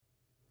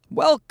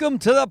Welcome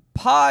to the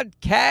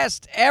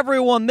podcast,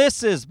 everyone.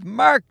 This is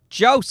Mark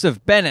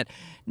Joseph Bennett.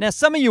 Now,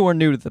 some of you are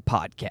new to the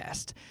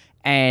podcast,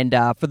 and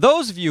for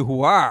those of you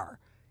who are,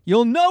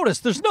 you'll notice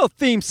there's no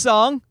theme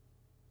song.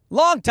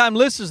 Longtime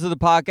listeners to the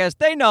podcast,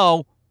 they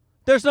know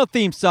there's no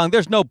theme song.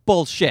 There's no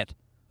bullshit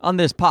on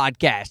this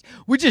podcast.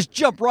 We just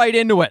jump right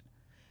into it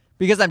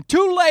because I'm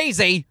too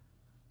lazy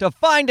to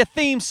find a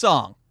theme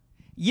song.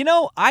 You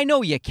know, I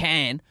know you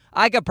can.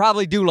 I could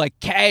probably do like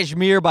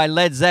Kashmir by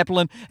Led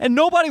Zeppelin and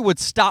nobody would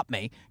stop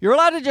me. You're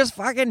allowed to just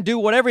fucking do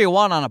whatever you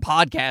want on a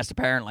podcast,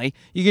 apparently.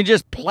 You can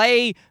just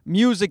play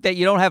music that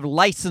you don't have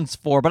license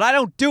for, but I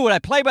don't do it. I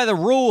play by the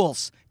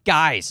rules,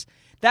 guys.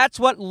 That's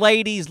what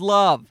ladies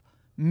love.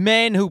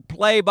 Men who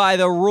play by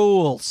the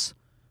rules,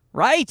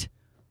 right?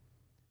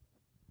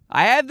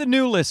 I have the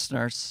new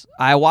listeners.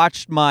 I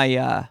watched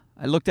I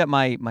looked at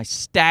my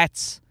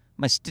stats,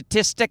 my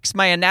statistics,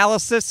 my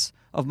analysis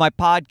of my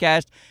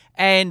podcast,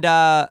 and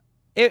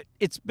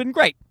it's been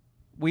great.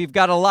 We've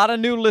got a lot of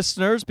new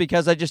listeners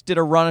because I just did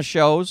a run of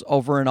shows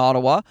over in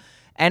Ottawa,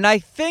 and I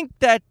think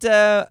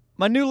that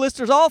my new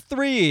listeners, all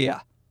three of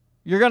you,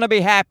 you're going to be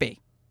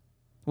happy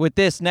with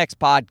this next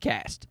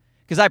podcast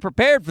because I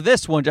prepared for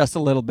this one just a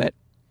little bit.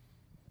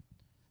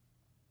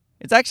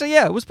 It's actually,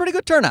 it was a pretty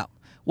good turnout.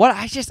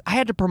 I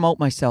had to promote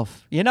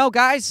myself. You know,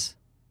 guys,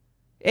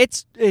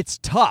 it's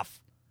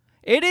tough.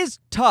 It is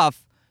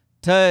tough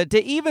to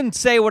even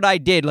say what I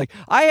did. Like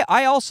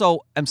I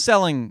also am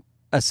selling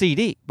a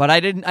CD, but I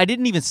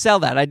didn't even sell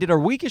that. I did a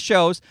week of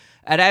shows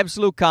at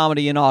Absolute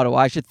Comedy in Ottawa.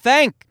 I should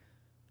thank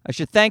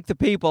the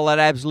people at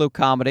Absolute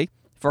Comedy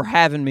for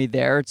having me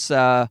there. It's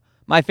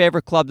my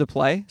favorite club to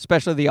play,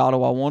 especially the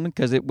Ottawa one,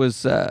 because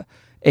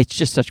it's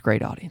just such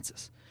great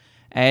audiences.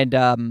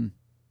 And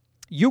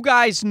you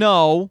guys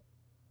know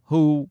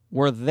who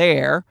were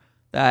there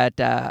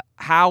that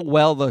how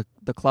well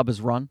the club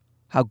is run,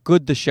 how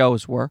good the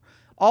shows were.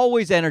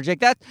 Always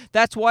energetic.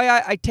 That's why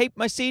I taped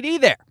my CD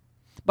there.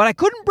 But I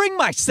couldn't bring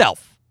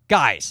myself,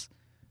 guys,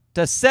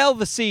 to sell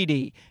the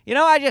CD. You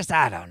know, I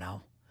don't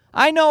know.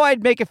 I know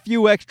I'd make a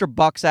few extra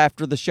bucks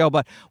after the show,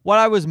 but what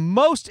I was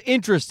most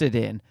interested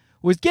in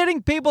was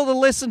getting people to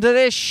listen to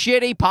this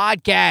shitty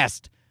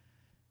podcast.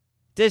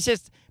 This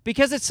just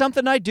because it's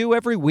something I do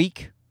every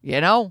week, you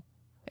know?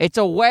 It's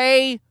a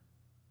way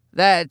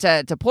that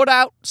to put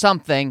out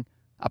something,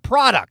 a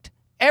product,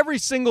 every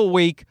single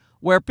week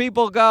where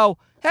people go,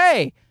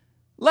 hey,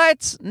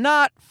 let's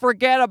not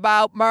forget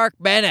about Mark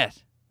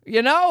Bennett.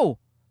 You know,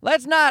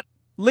 let's not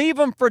leave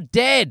him for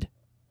dead.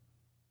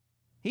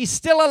 He's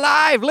still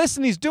alive.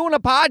 Listen, he's doing a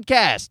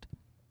podcast.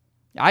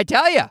 I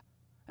tell you.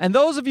 And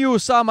those of you who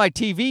saw my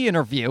TV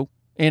interview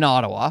in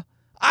Ottawa,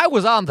 I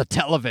was on the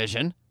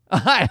television.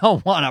 I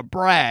don't want to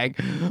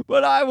brag,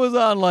 but I was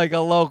on like a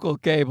local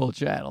cable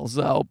channel,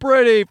 so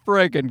pretty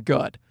freaking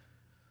good.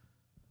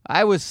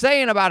 I was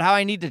saying about how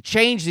I need to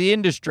change the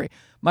industry.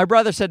 My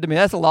brother said to me,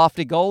 that's a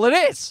lofty goal. It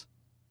is.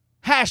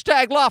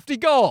 Hashtag lofty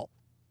goal.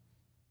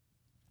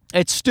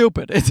 It's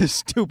stupid. It's a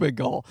stupid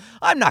goal.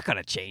 I'm not going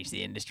to change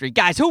the industry.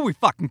 Guys, who are we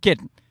fucking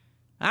kidding?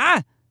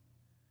 Huh?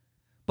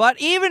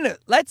 But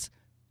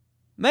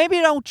maybe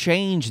don't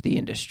change the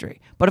industry.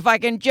 But if I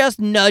can just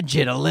nudge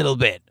it a little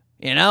bit,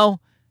 you know?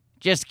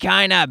 Just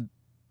kind of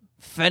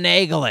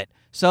finagle it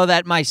so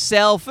that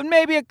myself and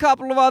maybe a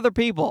couple of other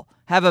people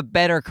have a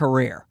better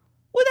career.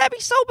 Would that be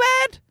so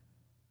bad?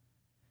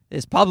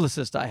 This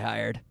publicist I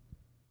hired,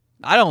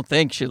 I don't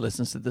think she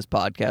listens to this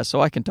podcast, so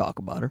I can talk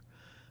about her.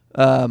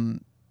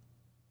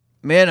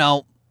 You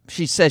know,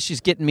 she says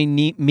she's getting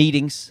me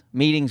meetings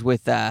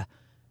with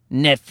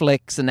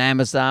Netflix and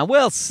Amazon.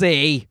 We'll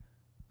see.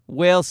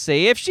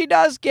 If she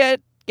does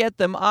get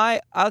them,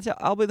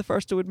 I'll be the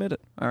first to admit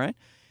it. All right.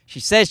 She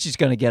says she's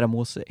going to get them.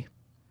 We'll see.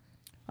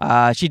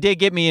 She did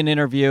get me an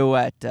interview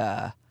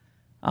at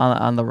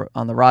on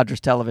the Rogers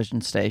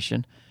television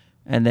station.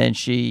 And then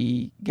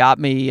she got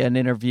me an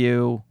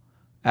interview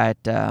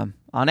at on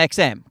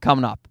XM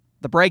coming up,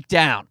 The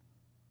Breakdown.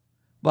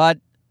 But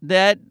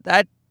that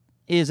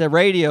is a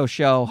radio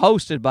show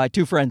hosted by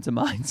two friends of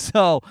mine,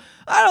 so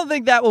I don't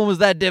think that one was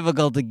that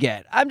difficult to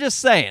get. I'm just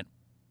saying.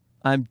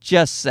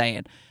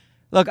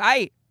 Look,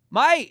 my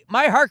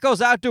heart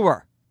goes out to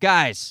her,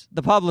 guys.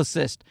 The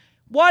publicist.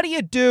 What do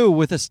you do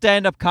with a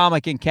stand-up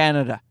comic in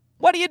Canada?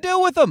 What do you do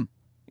with them?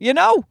 You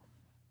know,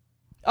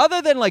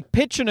 other than like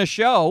pitching a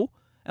show.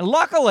 And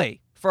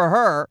luckily for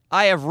her,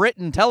 I have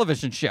written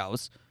television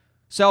shows,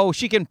 so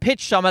she can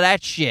pitch some of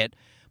that shit.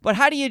 But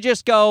how do you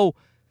just go,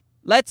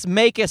 let's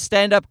make a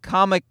stand-up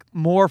comic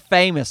more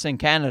famous in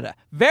Canada?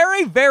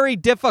 Very, very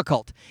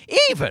difficult.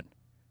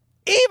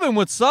 Even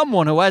with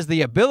someone who has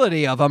the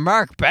ability of a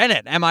Mark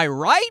Bennett. Am I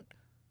right?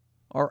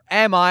 Or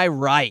am I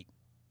right?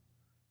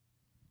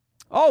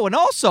 Oh, and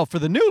also for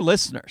the new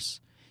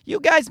listeners,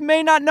 you guys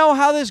may not know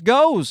how this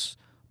goes,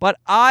 but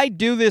I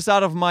do this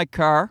out of my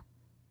car.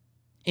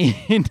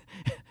 And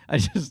I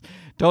just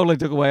totally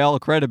took away all the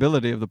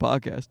credibility of the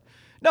podcast.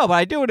 No, but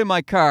I do it in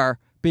my car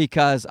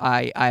because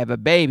I have a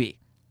baby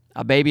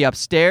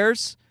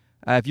upstairs.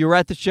 If you were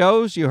at the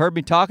shows, you heard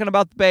me talking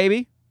about the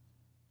baby.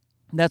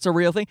 That's a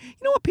real thing.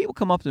 You know what? People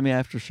come up to me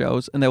after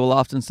shows and they will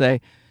often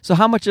say, so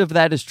how much of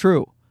that is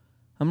true?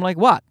 I'm like,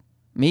 what?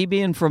 Me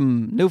being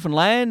from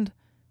Newfoundland?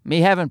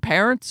 Me having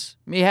parents?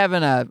 Me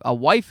having a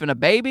wife and a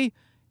baby?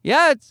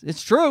 Yeah,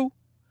 it's true.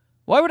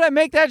 Why would I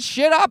make that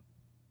shit up?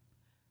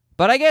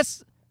 But I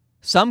guess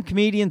some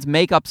comedians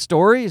make up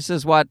stories,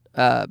 is what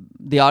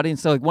the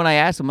audience, like when I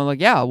ask them, I'm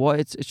like, yeah, well,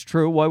 it's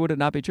true. Why would it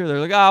not be true? They're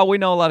like, oh, we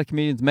know a lot of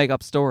comedians make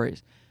up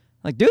stories.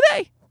 Like, do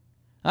they?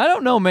 I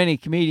don't know many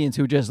comedians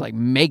who just like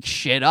make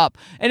shit up.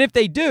 And if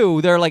they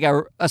do, they're like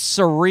a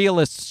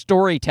surrealist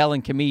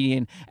storytelling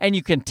comedian, and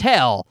you can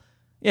tell,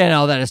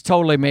 that it's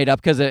totally made up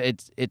because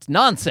it's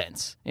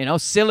nonsense,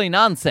 silly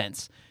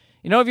nonsense.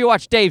 If you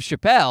watch Dave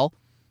Chappelle,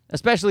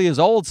 especially his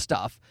old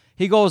stuff,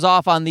 he goes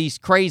off on these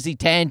crazy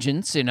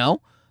tangents,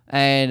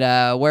 and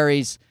where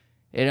he's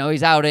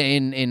out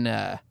in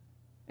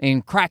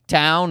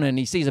Cracktown and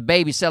he sees a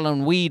baby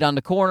selling weed on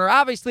the corner.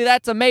 Obviously,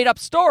 that's a made up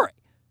story.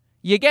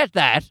 You get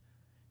that.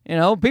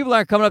 People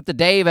aren't coming up to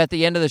Dave at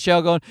the end of the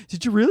show going,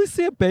 did you really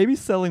see a baby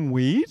selling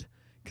weed?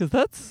 Because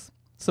that's,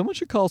 someone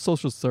should call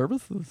social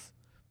services.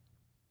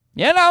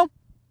 And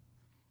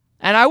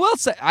I will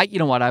say,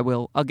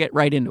 I'll get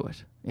right into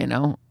it.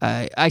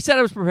 I said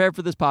I was prepared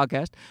for this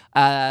podcast.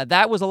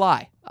 That was a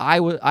lie.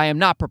 I am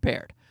not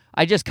prepared.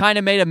 I just kind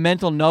of made a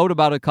mental note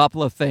about a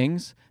couple of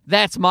things.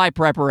 That's my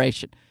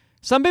preparation.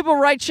 Some people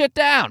write shit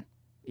down,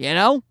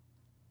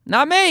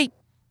 not me.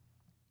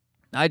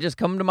 I just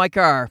come to my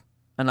car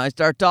and I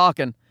start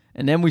talking,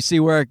 and then we see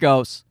where it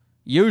goes.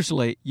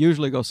 Usually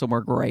go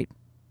somewhere great.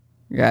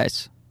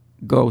 Guys,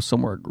 go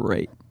somewhere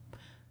great.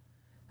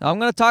 Now, I'm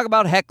going to talk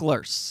about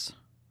hecklers,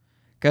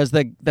 because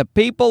the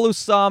people who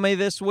saw me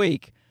this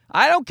week,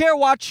 I don't care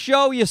what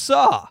show you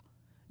saw.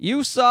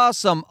 You saw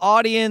some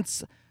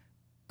audience,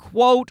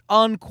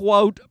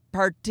 quote-unquote,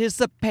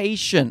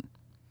 participation.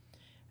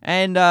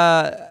 And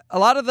a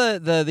lot of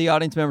the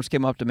audience members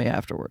came up to me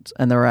afterwards,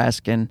 and they were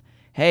asking,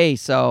 hey,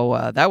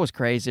 so that was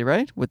crazy,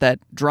 right? With that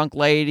drunk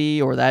lady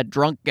or that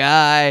drunk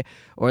guy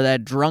or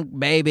that drunk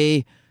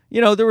baby.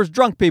 There was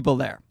drunk people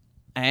there.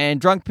 And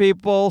drunk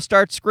people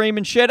start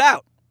screaming shit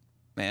out,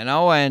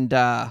 and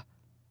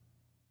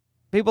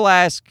people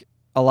ask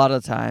a lot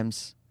of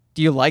times,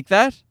 do you like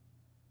that?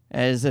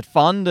 Is it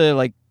fun to,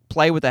 like,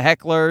 play with the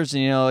hecklers?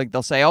 And,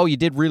 they'll say, oh, you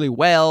did really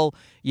well.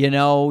 You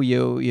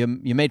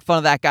made fun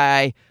of that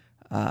guy.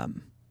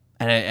 And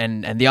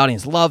the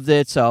audience loved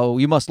it, so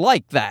you must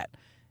like that.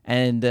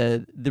 And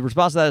the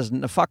response to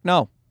that is, fuck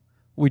no.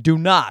 We do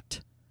not.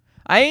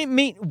 I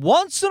mean,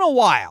 once in a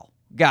while,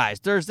 guys,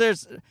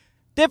 there's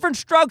different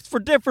strokes for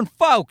different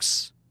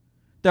folks.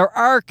 There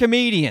are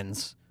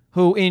comedians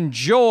who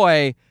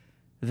enjoy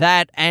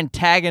that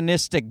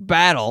antagonistic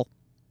battle,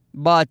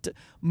 but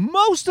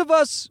most of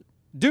us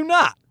do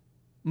not.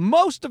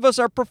 Most of us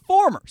are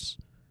performers.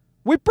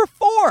 We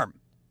perform.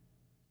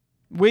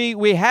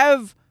 We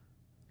have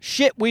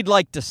shit we'd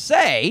like to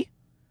say,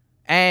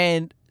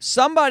 and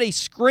somebody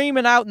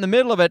screaming out in the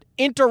middle of it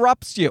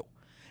interrupts you.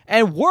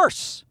 And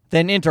worse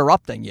than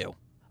interrupting you,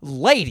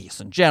 ladies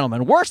and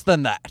gentlemen, worse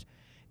than that,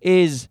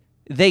 is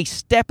they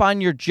step on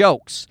your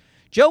jokes.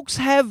 Jokes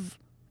have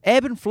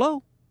ebb and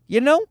flow.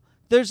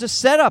 There's a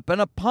setup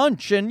and a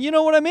punch, and you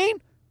know what I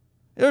mean?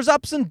 There's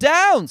ups and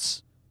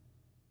downs.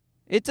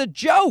 It's a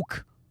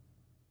joke.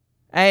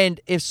 And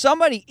if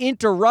somebody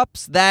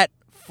interrupts that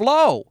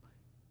flow,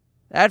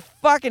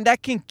 that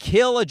can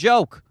kill a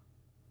joke.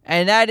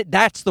 And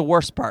that's the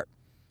worst part.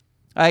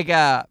 Like,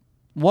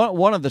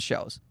 one of the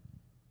shows,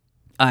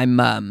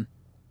 I'm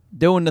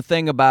doing the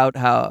thing about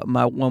how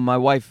when my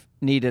wife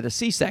needed a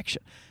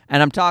C-section.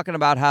 And I'm talking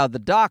about how the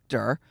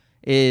doctor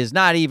is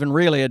not even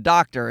really a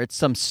doctor. It's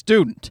some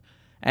student.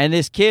 And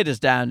this kid is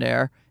down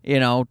there,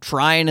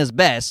 trying his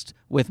best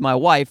with my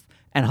wife,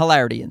 and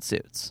hilarity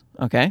ensues.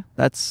 Okay?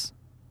 That's,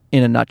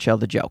 in a nutshell,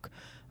 the joke.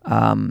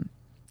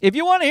 If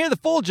you want to hear the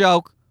full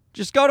joke,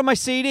 just go to my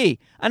CD.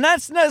 And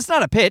that's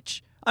not a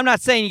pitch. I'm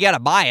not saying you got to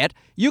buy it.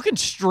 You can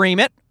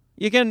stream it.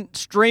 You can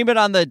stream it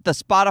on the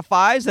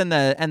Spotifys and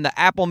the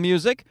Apple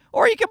Music,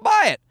 or you can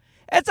buy it.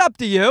 It's up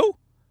to you.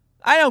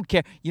 I don't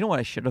care. You know what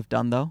I should have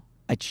done, though?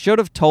 I should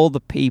have told the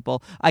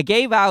people. I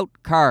gave out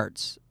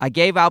cards. I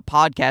gave out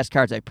podcast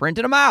cards. I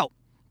printed them out,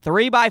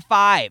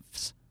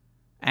 3x5s,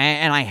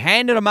 and I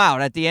handed them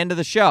out at the end of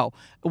the show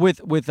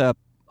with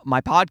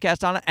my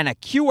podcast on it and a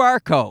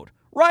QR code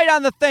right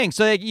on the thing,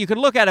 so that you can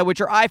look at it with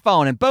your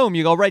iPhone, and boom,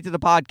 you go right to the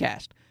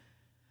podcast.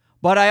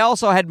 But I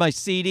also had my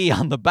CD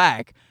on the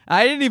back.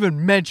 I didn't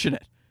even mention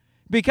it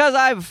because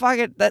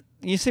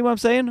you see what I'm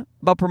saying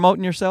about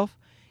promoting yourself?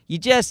 You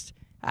just,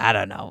 I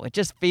don't know. It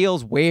just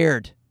feels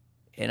weird.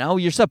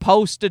 You're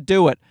supposed to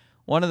do it.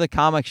 One of the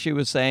comics, she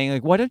was saying,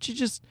 like, why don't you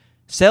just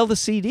sell the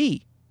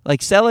CD?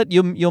 Like, sell it.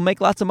 You'll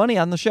make lots of money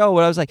on the show.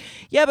 But I was like,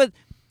 yeah, but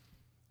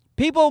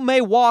people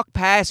may walk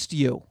past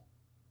you.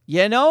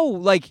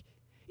 Like,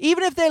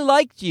 even if they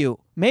liked you,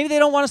 maybe they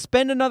don't want to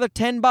spend another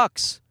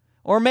 $10.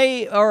 Or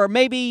maybe,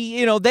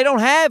 they don't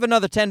have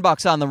another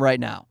 $10 on them right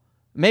now.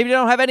 Maybe they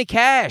don't have any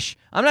cash.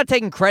 I'm not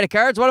taking credit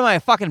cards. What am I, a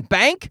fucking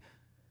bank?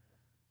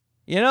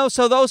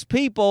 So those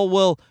people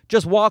will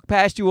just walk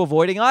past you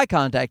avoiding eye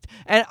contact.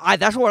 And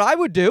that's what I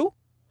would do.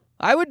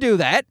 I would do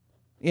that,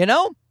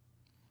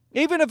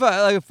 Even if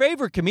a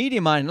favorite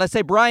comedian of mine, let's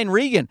say Brian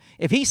Regan,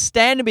 if he's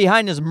standing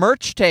behind his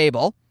merch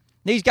table,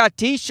 he's got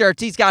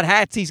T-shirts, he's got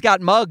hats, he's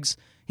got mugs,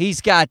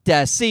 he's got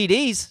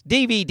CDs,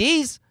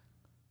 DVDs,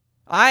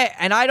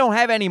 I don't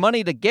have any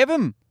money to give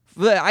him,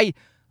 I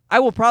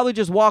will probably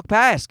just walk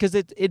past because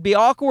it'd be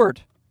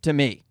awkward to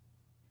me.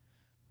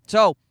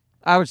 So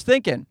I was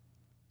thinking,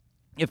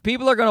 if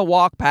people are going to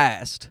walk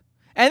past,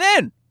 and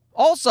then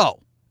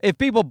also, if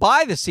people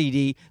buy the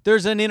CD,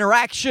 there's an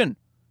interaction.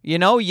 They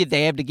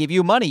have to give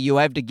you money. You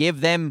have to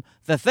give them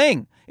the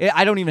thing.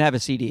 I don't even have a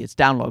CD. It's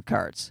download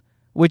cards,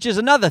 which is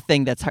another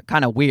thing that's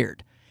kind of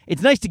weird.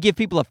 It's nice to give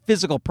people a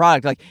physical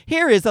product. Like,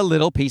 here is a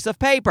little piece of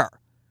paper.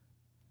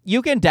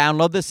 You can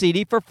download the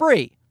CD for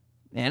free.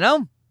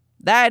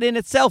 That in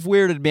itself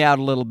weirded me out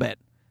a little bit.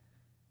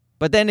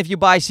 But then if you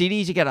buy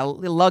CDs, you got to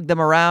lug them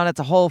around. It's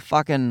a whole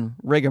fucking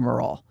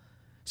rigmarole.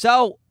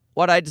 So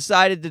what I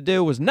decided to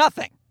do was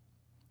nothing.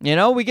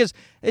 Because,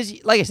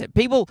 like I said,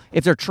 people,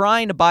 if they're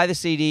trying to buy the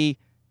CD,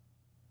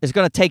 it's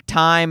going to take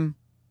time.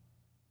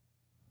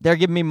 They're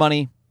giving me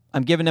money.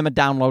 I'm giving them a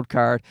download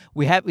card.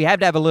 We have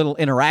to have a little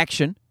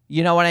interaction.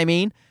 You know what I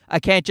mean? I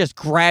can't just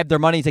grab their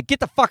money and say, get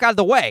the fuck out of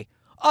the way.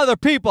 Other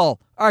people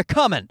are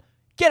coming.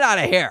 Get out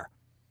of here.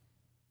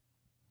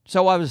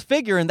 So I was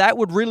figuring that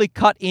would really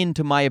cut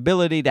into my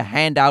ability to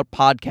hand out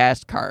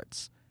podcast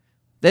cards.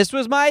 This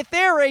was my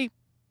theory.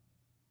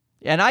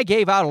 And I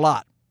gave out a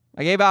lot.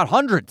 I gave out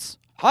hundreds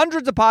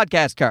of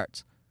podcast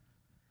cards.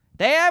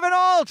 They haven't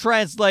all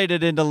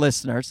translated into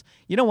listeners.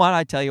 You know what?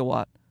 I tell you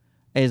what,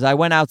 is I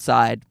went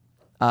outside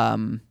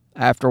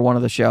after one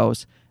of the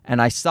shows, and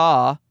I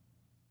saw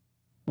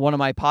one of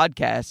my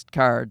podcast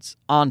cards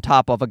on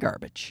top of a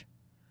garbage.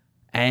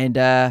 And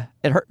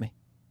it hurt me.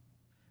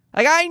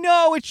 Like, I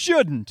know it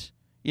shouldn't,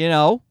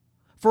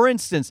 For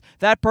instance,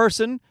 that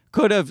person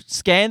could have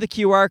scanned the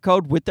QR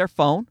code with their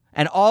phone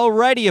and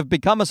already have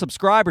become a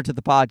subscriber to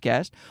the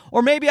podcast.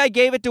 Or maybe I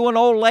gave it to an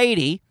old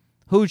lady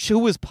who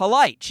was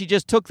polite. She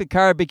just took the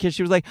card because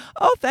she was like,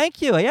 oh,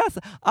 thank you. Yes,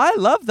 I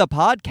love the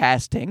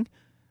podcasting,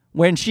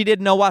 when she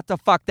didn't know what the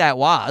fuck that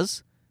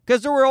was.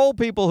 Because there were old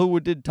people who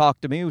did talk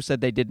to me who said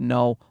they didn't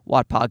know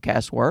what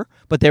podcasts were,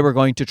 but they were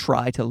going to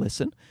try to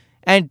listen.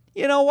 And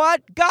you know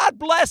what? God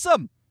bless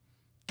them.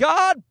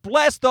 God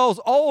bless those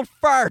old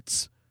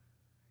farts.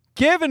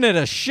 Giving it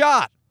a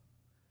shot.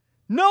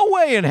 No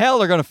way in hell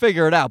they're going to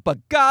figure it out,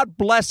 but God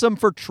bless them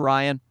for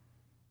trying.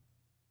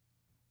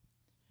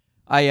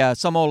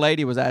 Some old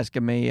lady was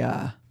asking me,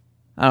 I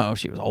don't know if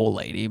she was an old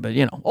lady, but,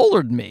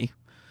 older than me.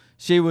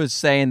 She was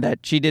saying that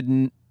she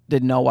didn't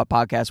know what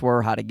podcasts were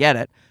or how to get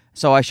it.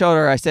 So I showed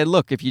her, I said,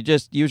 look, if you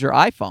just use your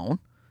iPhone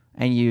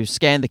and you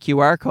scan the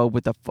QR code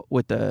with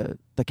the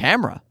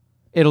camera,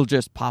 it'll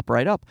just pop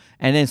right up.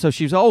 And then so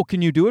she was, oh,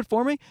 can you do it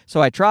for me? So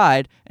I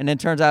tried, and then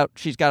turns out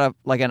she's got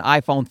an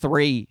iPhone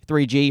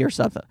 3G or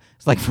something.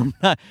 It's like from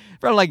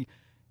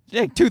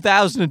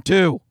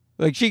 2002.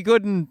 Like, she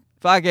couldn't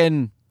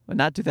fucking, well,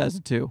 not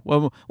 2002.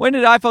 Well, when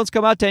did iPhones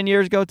come out? 10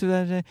 years ago?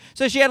 2010?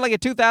 So she had like a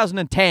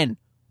 2010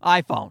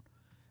 iPhone.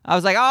 I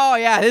was like, oh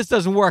yeah, this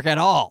doesn't work at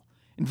all.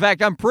 In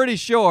fact, I'm pretty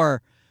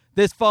sure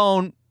this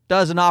phone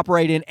doesn't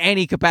operate in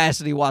any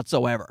capacity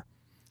whatsoever.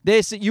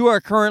 You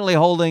are currently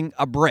holding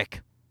a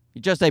brick.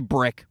 Just a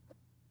brick.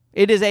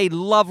 It is a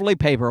lovely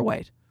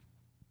paperweight.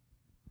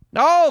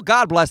 Oh,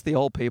 God bless the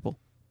old people.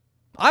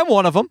 I'm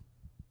one of them.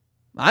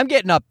 I'm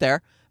getting up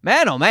there.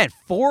 Man, oh man,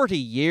 40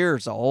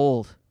 years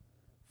old.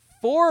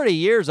 40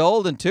 years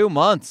old in 2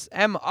 months.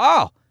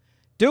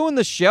 Doing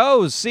the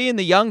shows, seeing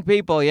the young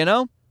people,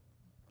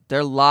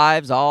 their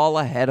lives all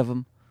ahead of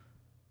them.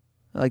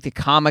 Like, the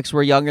comics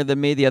were younger than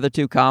me. The other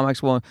two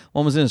comics, one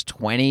was in his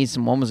 20s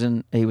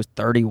and he was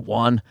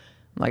 31.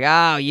 I'm like,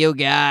 oh, you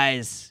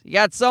guys, you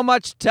got so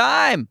much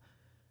time.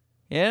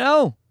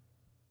 You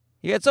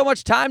got so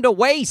much time to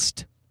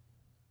waste.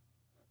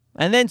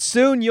 And then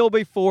soon you'll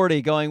be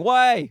 40 going,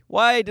 why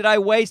did I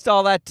waste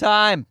all that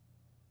time?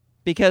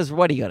 Because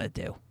what are you going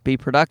to do? Be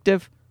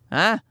productive?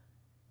 Huh?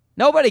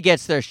 Nobody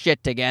gets their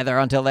shit together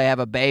until they have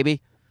a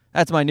baby.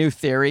 That's my new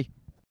theory.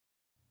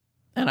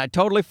 And I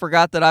totally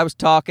forgot that I was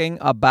talking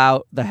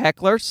about the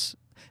hecklers.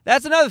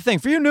 That's another thing.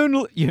 For you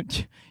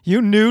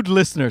nude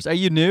listeners. Are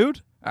you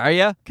nude? Are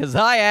you? Because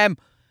I am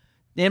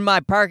in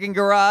my parking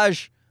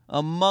garage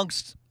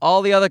amongst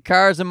all the other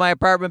cars in my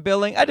apartment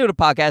building. I do the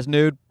podcast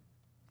nude.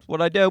 That's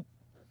what I do.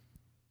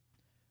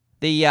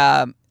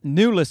 The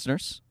new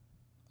listeners,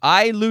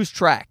 I lose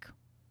track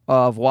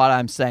of what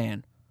I'm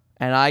saying.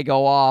 And I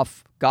go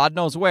off God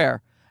knows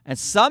where. And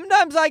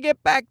sometimes I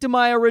get back to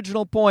my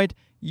original point.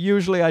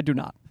 Usually I do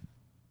not.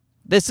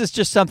 This is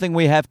just something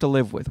we have to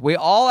live with. We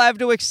all have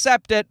to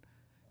accept it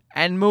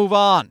and move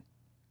on.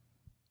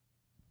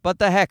 But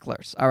the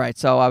hecklers. All right,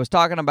 so I was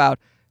talking about,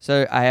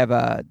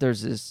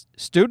 there's this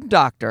student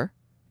doctor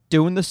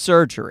doing the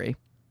surgery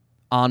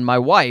on my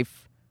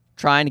wife,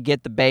 trying to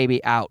get the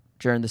baby out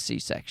during the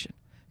C-section.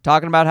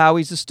 Talking about how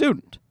he's a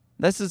student.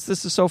 This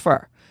is so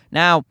far.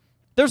 Now,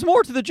 there's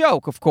more to the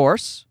joke, of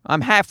course.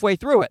 I'm halfway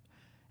through it.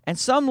 And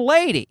some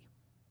lady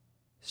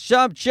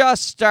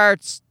just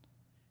starts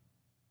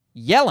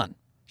yelling.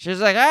 She's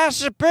like,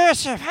 "That's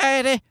abusive,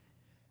 Heidi."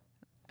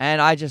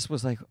 And I just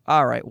was like,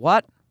 all right,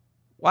 what?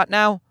 What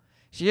now?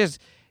 She goes,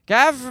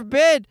 "God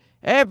forbid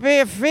it be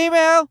a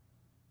female."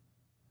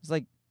 It's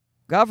like,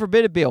 God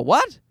forbid it be a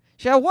what?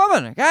 She's a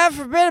woman. God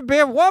forbid it be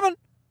a woman.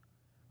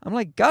 I'm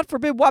like, God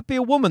forbid what be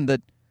a woman?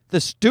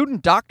 The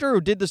student doctor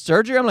who did the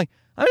surgery? I'm like,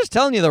 I'm just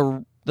telling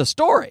you the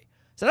story.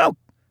 So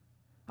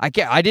I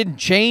didn't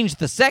change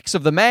the sex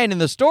of the man in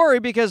the story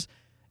because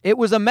it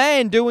was a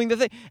man doing the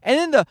thing.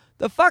 And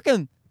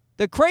then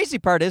the crazy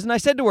part is, and I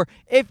said to her,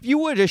 if you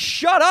would have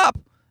shut up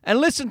and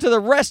listened to the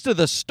rest of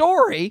the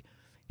story,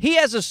 he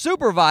has a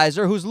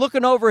supervisor who's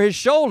looking over his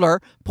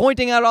shoulder,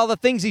 pointing out all the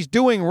things he's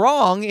doing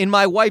wrong in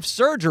my wife's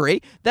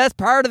surgery. That's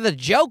part of the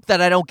joke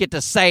that I don't get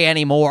to say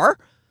anymore.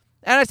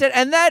 And I said,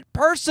 and that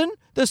person,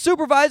 the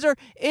supervisor,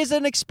 is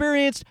an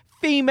experienced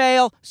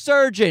female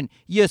surgeon.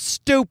 You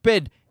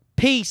stupid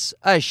piece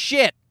of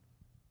shit.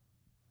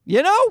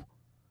 You know?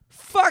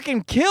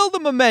 Fucking kill the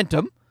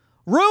momentum,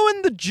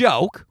 ruin the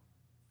joke.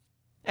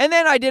 And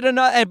then I did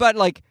another, but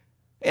like,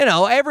 you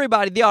know,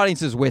 everybody, the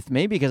audience is with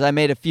me because I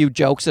made a few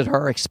jokes at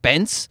her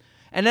expense.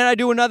 And then I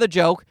do another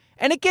joke,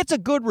 and it gets a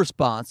good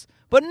response,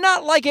 but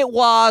not like it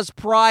was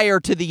prior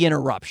to the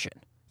interruption.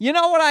 You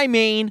know what I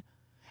mean?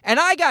 And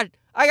I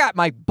got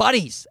my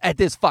buddies at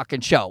this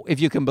fucking show, if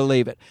you can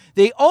believe it.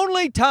 The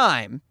only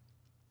time,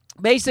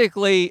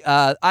 basically,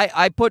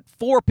 I put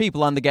 4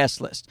 people on the guest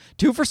list.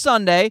 2 for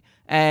Sunday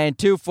and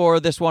 2 for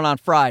this one on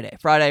Friday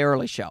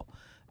early show.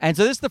 And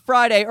so this is the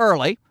Friday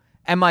early,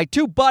 and my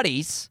 2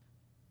 buddies,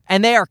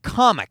 and they are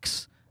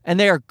comics, and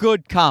they are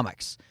good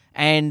comics.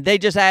 And they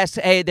just asked,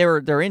 hey,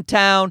 they're in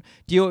town.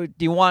 Do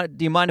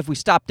you mind if we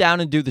stop down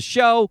and do the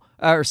show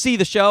or see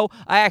the show?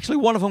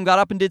 One of them got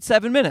up and did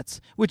 7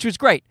 minutes, which was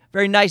great.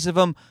 Very nice of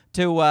them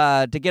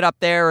to get up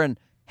there and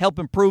help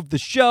improve the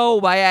show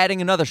by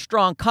adding another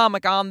strong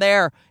comic on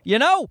there. You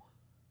know,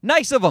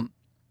 nice of them.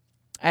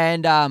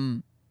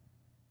 And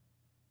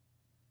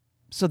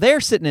so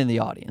they're sitting in the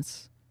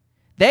audience.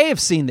 They have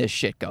seen this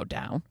shit go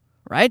down,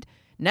 right?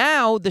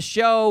 Now the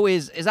show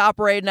is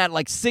operating at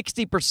like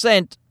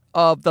 60%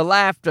 of the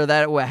laughter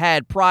that it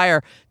had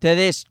prior to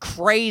this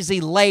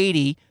crazy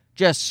lady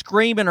just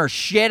screaming her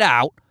shit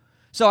out.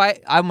 So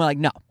I'm like,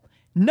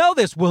 no,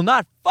 this will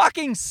not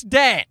fucking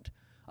stand.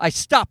 I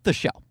stopped the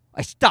show.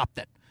 I stopped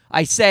it.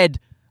 I said,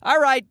 all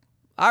right.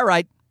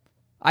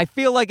 I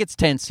feel like it's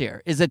tense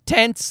here. Is it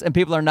tense? And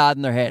people are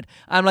nodding their head.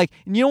 I'm like,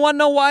 you want to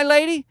know why,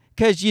 lady?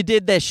 Because you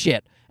did this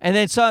shit. And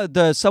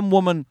then some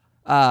woman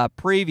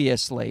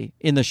previously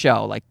in the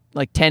show,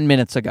 like 10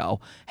 minutes ago,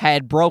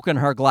 had broken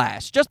her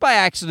glass. Just by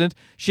accident,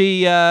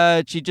 she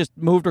just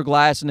moved her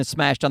glass and it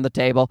smashed on the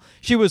table.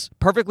 She was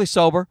perfectly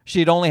sober.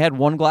 She'd only had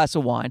 1 glass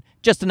of wine.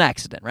 Just an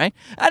accident, right?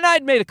 And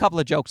I'd made a couple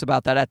of jokes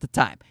about that at the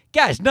time.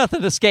 Guys,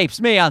 nothing escapes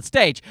me on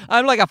stage.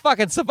 I'm like a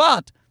fucking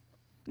savant.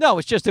 No,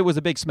 it's just it was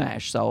a big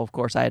smash, so of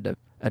course I had to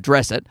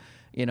address it.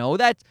 You know,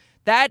 that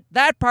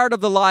part of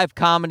the live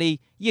comedy,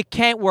 you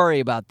can't worry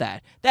about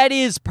that. That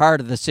is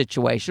part of the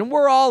situation.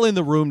 We're all in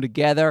the room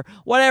together.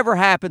 Whatever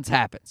happens,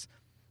 happens.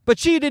 But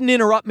she didn't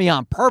interrupt me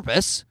on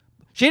purpose.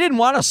 She didn't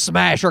want to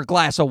smash her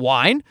glass of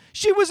wine.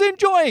 She was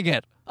enjoying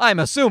it, I'm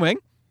assuming.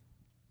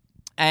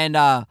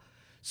 And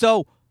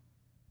so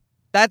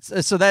that's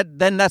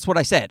what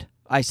I said.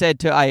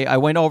 I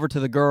went over to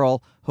the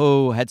girl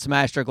who had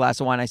smashed her glass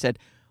of wine. I said,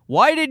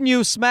 "Why didn't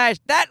you smash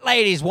that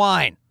lady's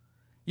wine?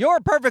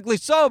 You're perfectly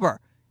sober.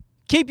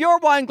 Keep your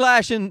wine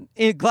glass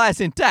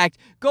intact.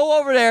 Go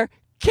over there,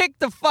 kick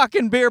the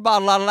fucking beer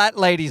bottle out of that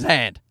lady's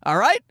hand, all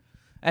right?"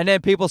 And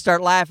then people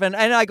start laughing,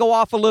 and I go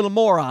off a little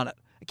more on it.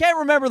 I can't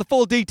remember the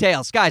full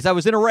details. Guys, I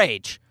was in a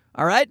rage,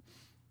 all right?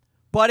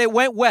 But it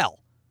went well,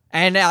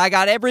 and I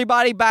got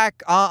everybody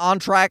back on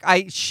track.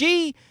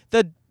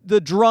 The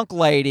drunk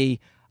lady,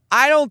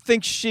 I don't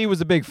think she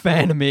was a big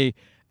fan of me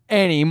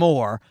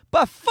anymore,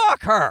 but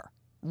fuck her,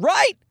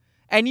 right?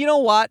 And you know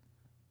what?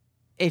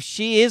 If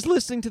she is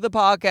listening to the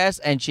podcast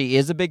and she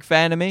is a big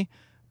fan of me,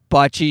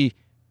 but you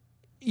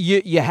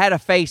had a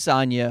face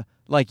on you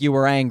like you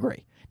were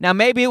angry. Now,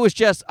 maybe it was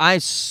just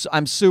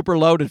I'm super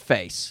loaded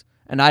face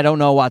and I don't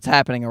know what's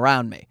happening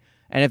around me.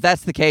 And if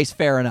that's the case,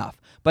 fair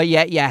enough. But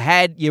yet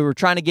you were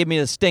trying to give me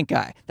the stink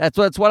eye. That's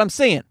what I'm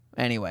seeing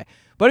anyway.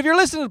 But if you're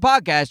listening to the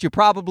podcast, you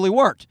probably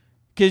weren't.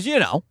 Because, you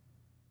know,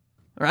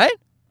 right?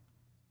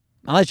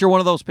 Unless you're one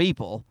of those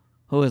people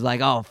who is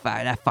like, oh,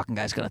 that fucking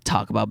guy's going to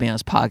talk about me on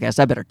his podcast.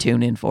 I better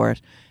tune in for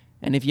it.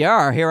 And if you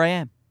are, here I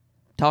am,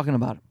 talking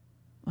about it.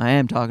 I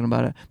am talking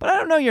about it. But I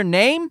don't know your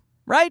name,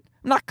 right?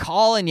 I'm not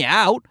calling you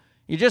out.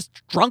 You're just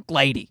drunk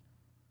lady.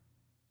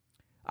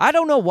 I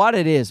don't know what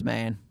it is,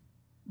 man.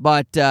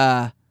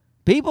 But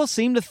people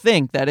seem to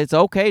think that it's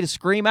okay to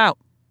scream out,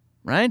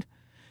 right?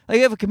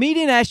 Like if a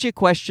comedian asks you a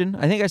question,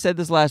 I think I said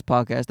this last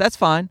podcast, that's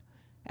fine.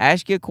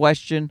 Ask you a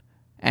question,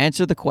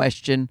 answer the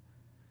question.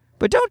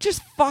 But don't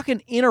just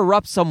fucking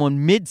interrupt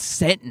someone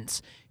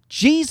mid-sentence.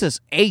 Jesus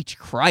H.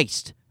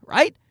 Christ,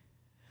 right?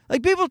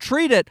 Like, people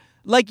treat it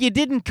like you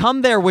didn't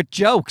come there with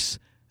jokes.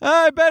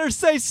 I better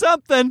say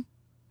something.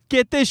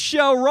 Get this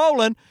show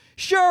rolling.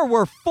 Sure,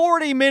 we're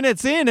 40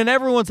 minutes in and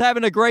everyone's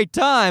having a great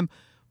time,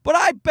 but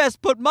I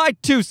best put my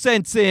 2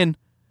 cents in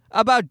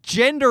about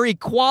gender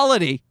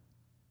equality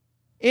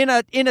in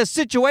a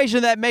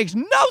situation that makes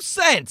no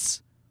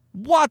sense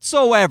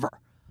whatsoever.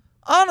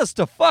 Honest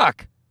to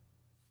fuck.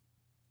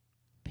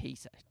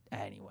 Piece of...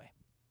 Anyway.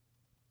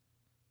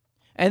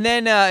 And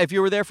then if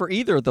you were there for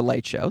either of the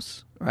late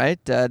shows,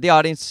 right, the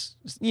audience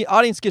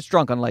gets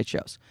drunk on late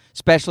shows,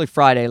 especially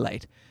Friday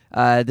late.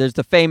 There's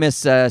the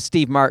famous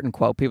Steve Martin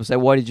quote. People say,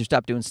 why did you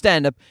stop doing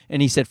stand-up?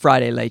 And he said,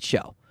 Friday late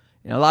show.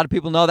 You know, a lot of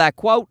people know that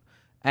quote,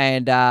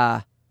 and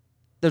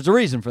there's a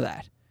reason for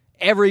that.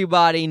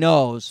 Everybody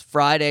knows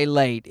Friday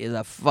late is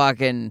a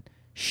fucking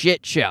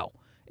shit show.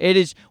 It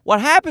is.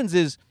 What happens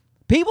is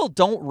people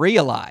don't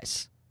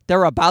realize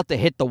they're about to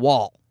hit the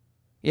wall.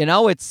 You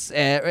know,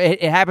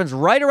 it happens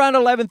right around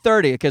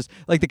 11:30 because,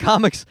 like, the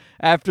comics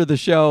after the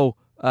show,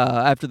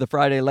 after the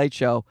Friday late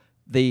show,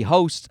 the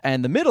host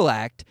and the middle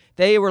act,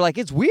 they were like,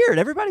 it's weird.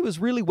 Everybody was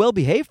really well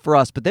behaved for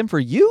us, but then for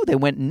you, they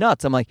went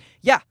nuts. I'm like,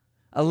 yeah,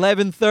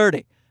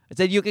 11:30. I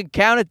said you can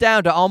count it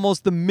down to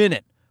almost the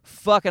minute.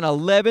 Fucking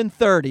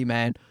 11:30,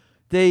 man.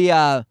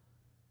 The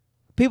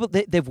people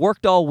they've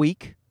worked all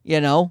week. You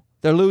know,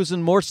 they're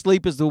losing more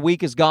sleep as the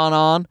week has gone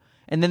on.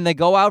 And then they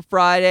go out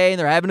Friday and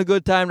they're having a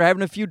good time. They're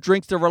having a few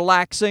drinks. They're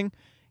relaxing,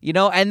 you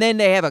know, and then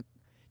they have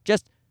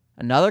just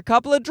another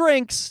couple of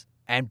drinks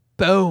and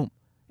boom,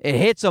 it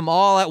hits them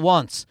all at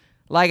once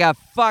like a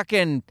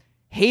fucking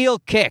heel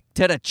kick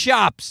to the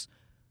chops.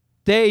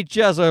 They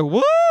just are,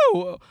 woo,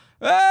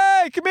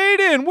 hey,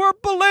 comedian, we're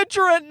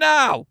belligerent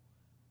now.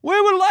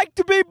 We would like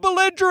to be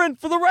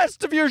belligerent for the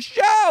rest of your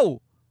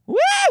show.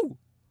 Woo!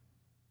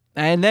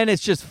 And then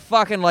it's just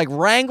fucking like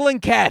wrangling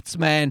cats,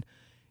 man.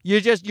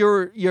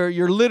 You're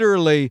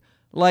literally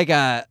like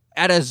at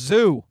a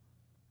zoo,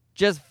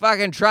 just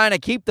fucking trying to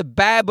keep the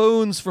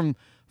baboons from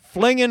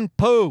flinging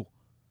poo.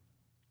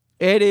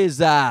 It is,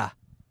 but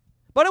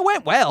it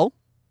went well.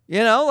 You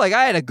know, like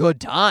I had a good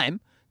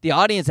time. The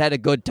audience had a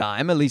good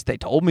time. At least they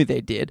told me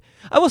they did.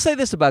 I will say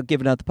this about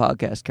giving out the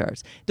podcast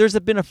cards. There's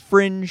been a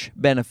fringe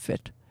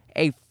benefit.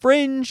 A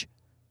fringe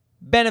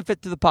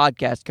benefit to the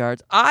podcast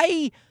cards.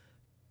 I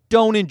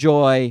don't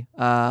enjoy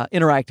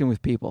interacting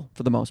with people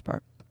for the most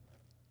part.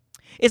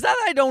 It's not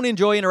that I don't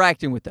enjoy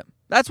interacting with them.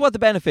 That's what the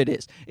benefit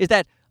is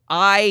that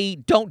I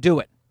don't do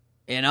it,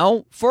 you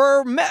know,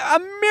 for a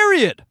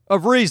myriad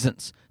of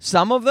reasons.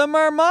 Some of them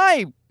are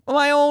my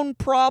own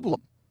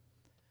problem.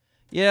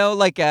 You know,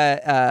 like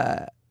say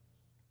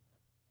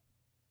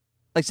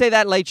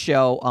that late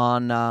show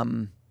on,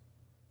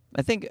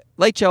 I think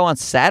late show on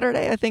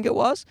Saturday, I think it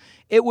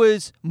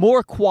was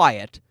more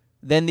quiet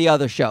than the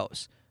other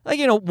shows. Like,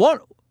 you know,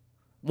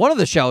 one of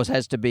the shows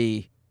has to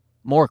be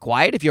more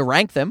quiet if you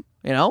rank them,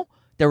 you know.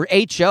 There were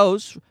 8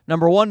 shows,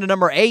 number 1 to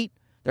number 8.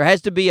 There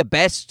has to be a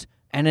best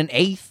and an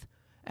 8th.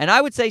 And I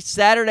would say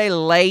Saturday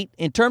late,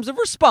 in terms of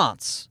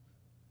response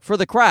for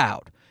the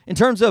crowd, in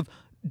terms of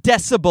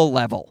decibel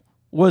level,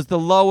 was the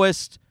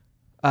lowest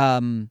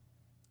volume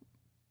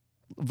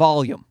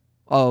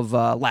of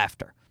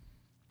laughter.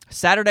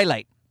 Saturday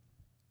late.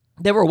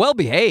 They were well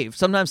behaved.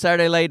 Sometimes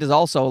Saturday late is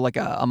also like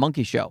a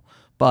monkey show.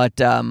 But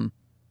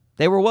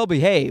they were well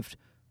behaved,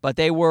 but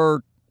they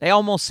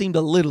almost seemed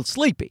a little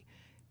sleepy.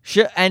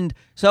 And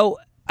so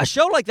a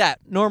show like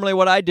that, normally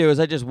what I do is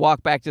I just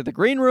walk back to the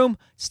green room,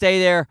 stay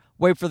there,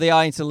 wait for the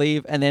audience to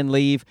leave, and then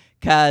leave.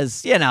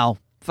 Because, you know,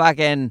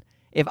 fucking,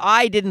 if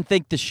I didn't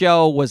think the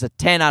show was a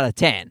 10 out of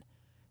 10,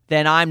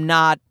 then I'm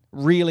not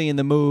really in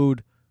the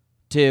mood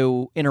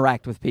to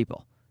interact with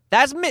people.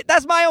 That's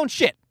my own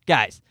shit,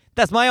 guys.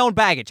 That's my own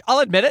baggage. I'll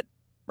admit it,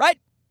 right?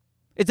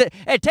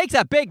 It takes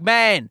a big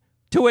man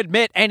to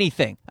admit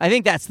anything. I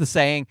think that's the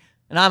saying,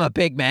 and I'm a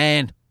big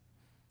man.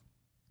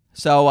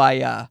 So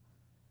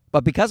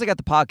but because I got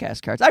the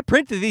podcast cards, I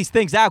printed these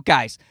things out,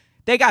 guys.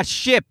 They got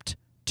shipped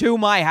to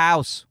my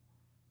house.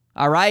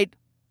 All right?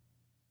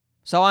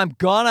 So I'm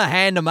gonna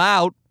hand them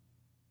out.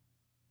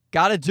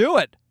 Gotta do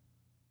it.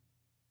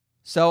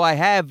 So I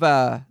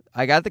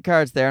got the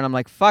cards there, and I'm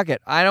like, fuck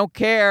it. I don't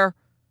care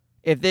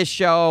if this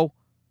show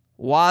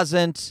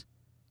wasn't,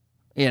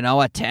 you know,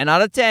 a 10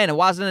 out of 10. It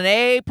wasn't an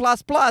A++.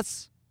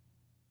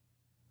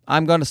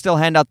 I'm going to still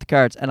hand out the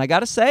cards. And I got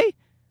to say,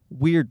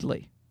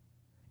 weirdly,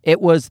 it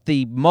was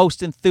the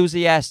most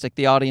enthusiastic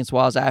the audience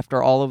was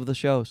after all of the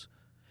shows.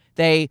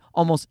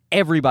 Almost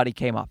everybody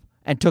came up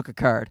and took a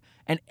card,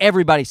 and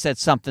everybody said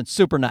something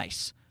super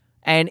nice.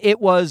 And it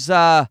was,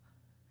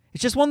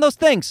 it's just one of those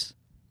things.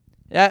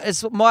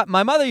 It's what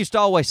my mother used to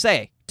always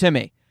say to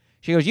me.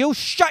 She goes, you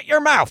shut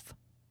your mouth.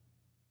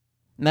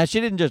 Now,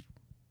 she didn't just,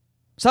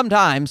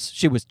 sometimes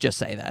she would just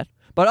say that,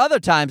 but other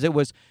times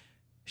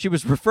she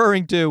was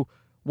referring to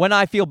when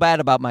I feel bad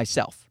about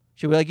myself.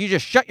 She was like, you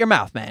just shut your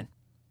mouth, man.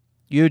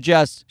 She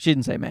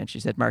didn't say man, she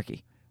said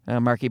Marky.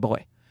 Marky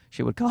boy,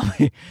 she would call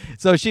me.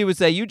 So she would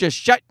say, you just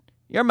shut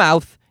your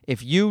mouth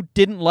if you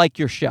didn't like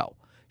your show.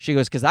 She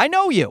goes, because I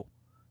know you.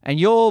 And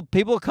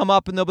people will come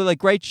up and they'll be like,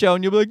 great show.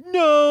 And you'll be like,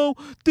 no,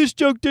 this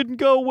joke didn't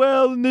go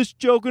well. And this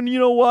joke, and you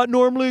know what?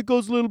 Normally it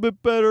goes a little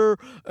bit better.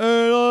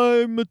 And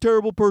I'm a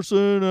terrible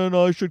person and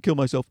I should kill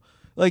myself.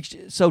 Like,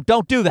 so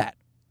don't do that.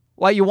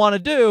 What you want to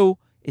do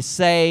is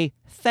say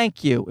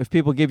thank you if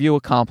people give you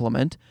a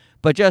compliment.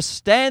 But just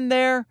stand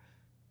there.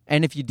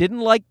 And if you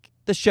didn't like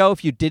the show,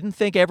 if you didn't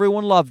think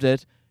everyone loved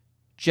it,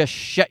 just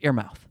shut your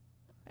mouth.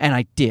 And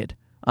I did.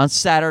 On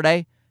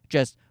Saturday,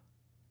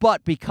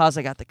 but because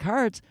I got the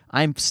cards,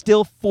 I'm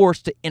still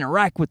forced to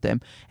interact with them.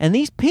 And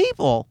these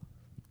people,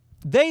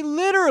 they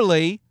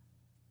literally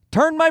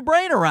turned my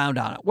brain around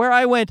on it, where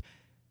I went,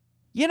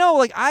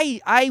 like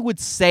I would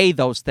say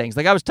those things.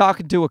 Like I was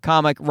talking to a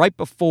comic right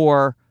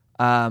before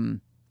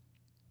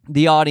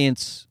the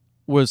audience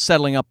was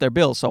settling up their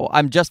bill. So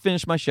I'm just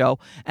finished my show,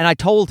 and I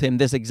told him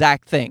this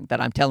exact thing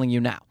that I'm telling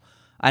you now.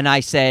 And I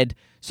said,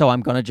 so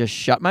I'm going to just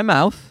shut my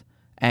mouth.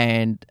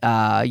 And,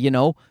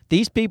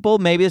 these people,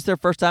 maybe it's their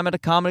first time at a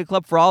comedy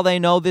club. For all they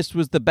know, this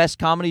was the best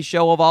comedy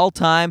show of all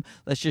time.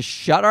 Let's just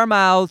shut our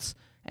mouths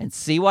and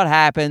see what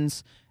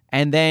happens.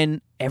 And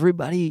then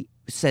everybody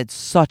said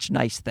such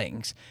nice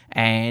things.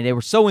 And they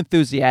were so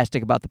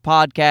enthusiastic about the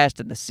podcast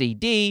and the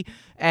CD.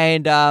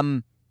 And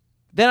then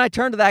I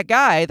turned to that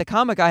guy, the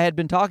comic I had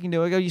been talking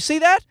to. I go, you see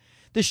that?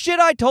 The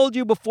shit I told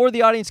you before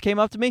the audience came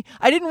up to me,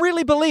 I didn't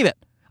really believe it.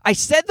 I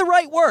said the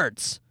right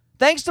words.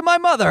 Thanks to my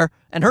mother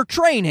and her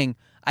training,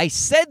 I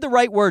said the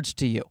right words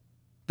to you,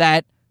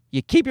 that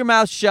you keep your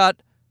mouth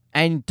shut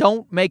and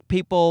don't make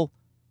people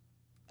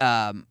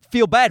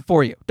feel bad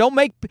for you. Don't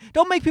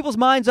make people's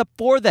minds up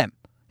for them.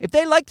 If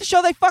they like the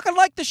show, they fucking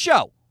like the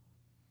show.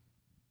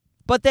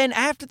 But then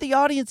after the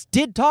audience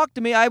did talk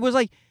to me, I was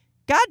like,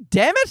 God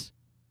damn it.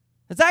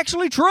 It's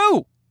actually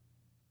true.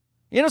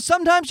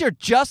 Sometimes you're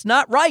just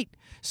not right.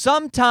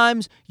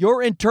 Sometimes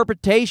your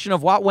interpretation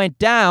of what went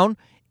down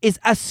is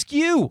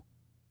askew.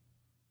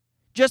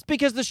 Just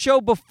because the show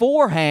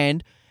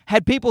beforehand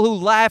had people who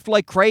laughed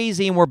like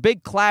crazy and were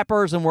big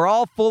clappers and were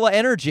all full of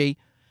energy,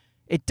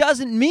 it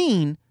doesn't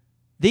mean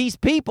these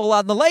people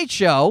on The Late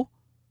Show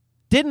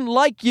didn't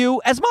like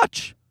you as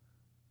much.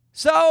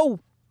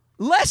 So,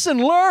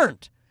 lesson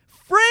learned.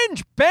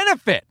 Fringe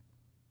benefit.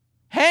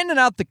 Handing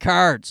out the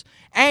cards.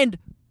 And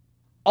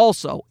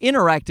also,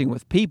 interacting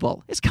with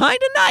people is kind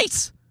of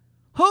nice.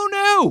 Who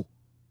knew?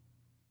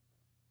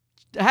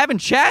 Having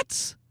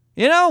chats,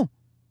 A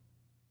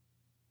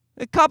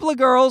couple of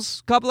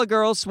girls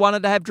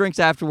wanted to have drinks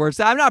afterwards.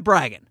 I'm not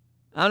bragging.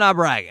 No,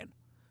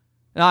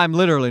 I'm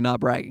literally not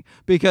bragging.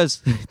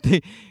 Because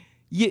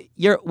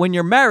when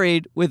you're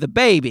married with a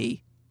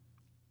baby,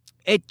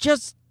 it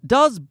just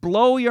does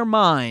blow your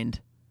mind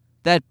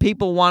that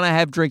people want to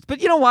have drinks.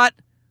 But you know what?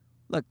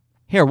 Look,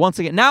 here, once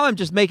again, now I'm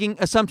just making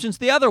assumptions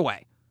the other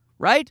way,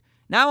 right?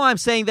 Now I'm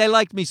saying they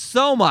liked me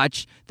so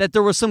much that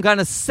there was some kind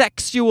of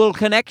sexual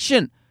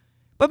connection.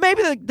 But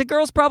maybe the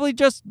girls probably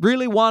just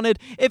really wanted...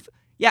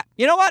 Yeah,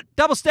 you know what?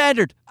 Double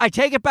standard. I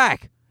take it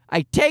back.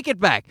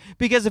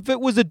 Because if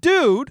it was a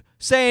dude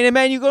saying, hey,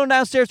 man, you going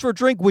downstairs for a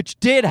drink, which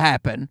did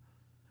happen,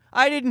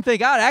 I didn't think,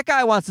 that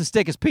guy wants to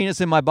stick his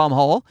penis in my bum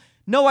hole.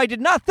 No, I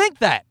did not think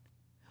that.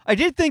 I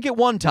did think it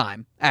one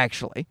time,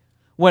 actually,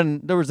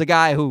 when there was a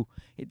guy who,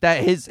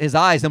 that his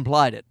eyes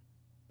implied it.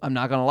 I'm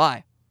not going to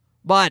lie.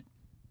 But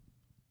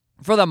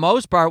for the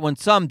most part, when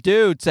some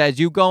dude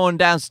says, you going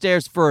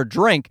downstairs for a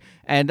drink,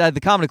 and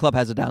the comedy club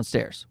has a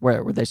downstairs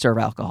where they serve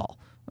alcohol.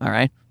 All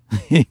right,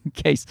 in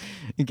case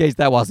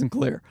that wasn't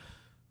clear.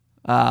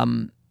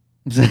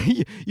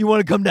 You want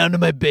to come down to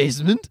my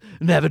basement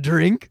and have a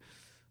drink?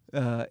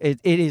 It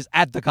is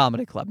at the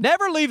comedy club.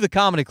 Never leave the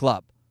comedy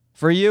club.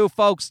 For you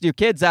folks, you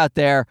kids out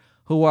there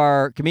who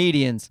are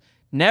comedians,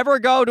 never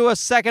go to a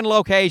second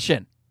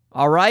location.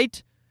 All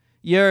right,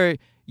 you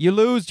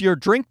lose your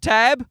drink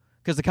tab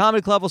because the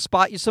comedy club will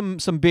spot you some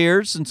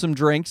beers and some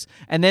drinks,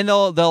 and then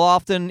they'll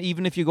often,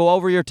 even if you go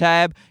over your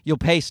tab, you'll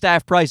pay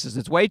staff prices.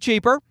 It's way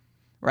cheaper.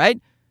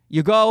 Right?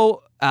 You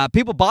go,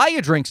 people buy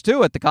you drinks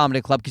too at the comedy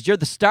club because you're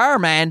the star,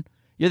 man.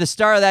 You're the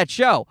star of that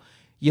show.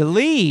 You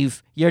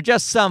leave, you're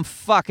just some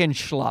fucking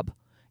schlub,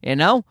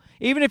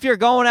 Even if you're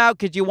going out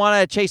because you want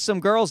to chase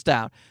some girls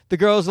down. The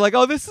girls are like,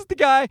 oh, this is the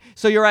guy.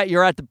 So you're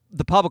at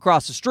the pub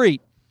across the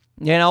street.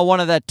 One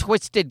of the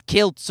Twisted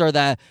Kilts or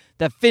the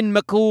Finn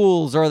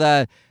McCools or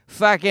the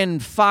fucking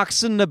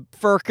Fox and the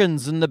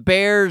Firkins and the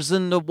Bears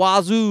and the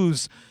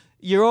Wazoos.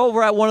 You're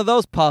over at one of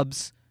those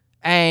pubs.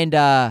 And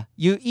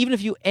even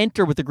if you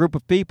enter with a group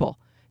of people,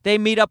 they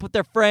meet up with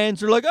their friends.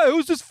 They're like, hey,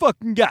 who's this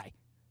fucking guy?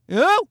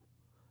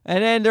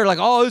 And then they're like,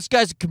 oh, this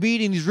guy's a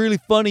comedian. He's really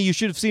funny. You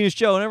should have seen his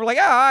show. And they're like,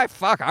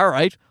 all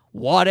right.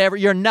 Whatever.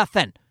 You're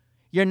nothing.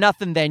 You're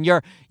nothing then.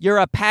 You're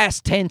a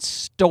past tense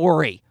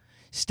story.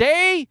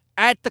 Stay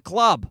at the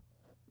club.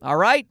 All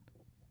right?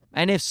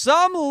 And if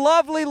some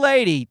lovely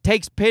lady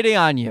takes pity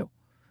on you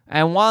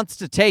and wants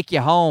to take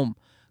you home,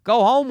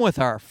 go home with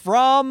her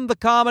from the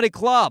comedy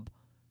club.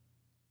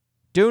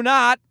 Do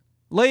not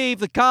leave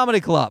the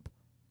comedy club.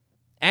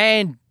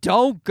 And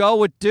don't go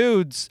with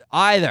dudes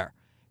either,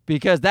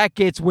 because that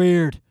gets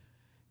weird.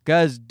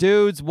 Because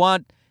dudes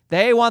want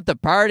They want the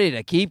party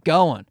to keep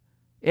going.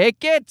 It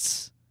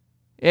gets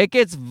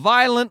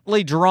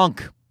violently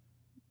drunk.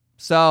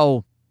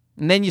 So,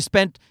 and then you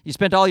spent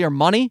all your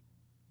money.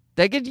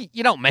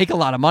 You don't make a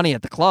lot of money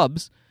at the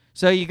clubs.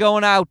 So you're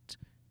going out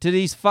to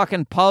these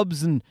fucking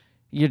pubs and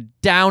you're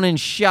down in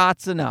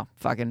shots and no.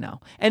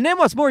 And then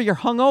what's more, you're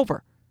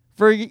hungover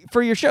for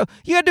your show.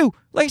 You gotta do,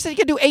 like I said, you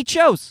gotta do 8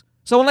 shows.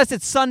 So unless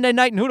it's Sunday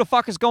night, and who the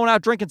fuck is going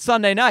out drinking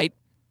Sunday night?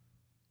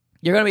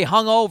 You're gonna be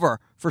hungover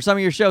for some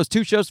of your shows.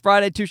 2 shows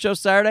Friday, 2 shows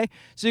Saturday.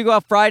 So you go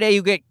out Friday,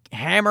 you get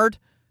hammered.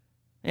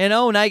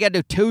 Now you gotta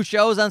do 2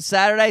 shows on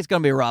Saturday. It's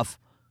gonna be rough.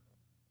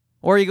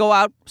 Or you go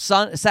out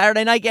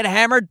Saturday night, get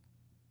hammered.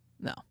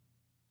 No.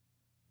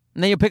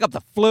 And then you pick up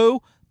the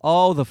flu.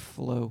 Oh, the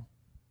flu.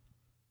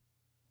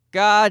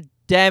 God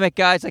damn it,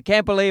 guys. I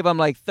can't believe I'm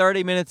like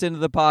 30 minutes into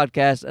the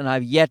podcast and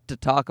I've yet to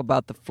talk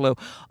about the flu.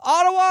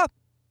 Ottawa,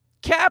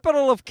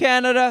 capital of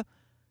Canada.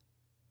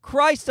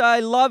 Christ, I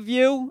love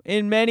you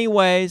in many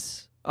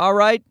ways. All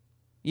right?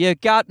 You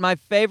got my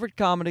favorite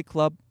comedy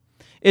club.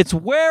 It's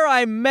where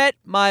I met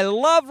my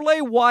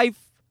lovely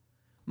wife.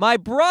 My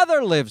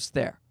brother lives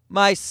there.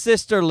 My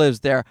sister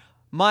lives there.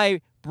 My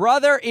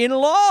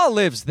brother-in-law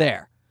lives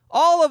there.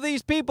 All of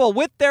these people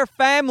with their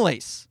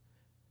families.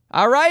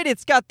 All right?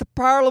 It's got the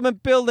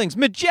Parliament buildings.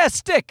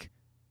 Majestic.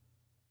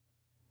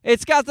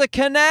 It's got the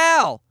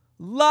canal.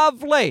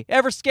 Lovely.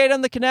 Ever skate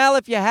on the canal?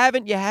 If you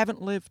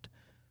haven't lived.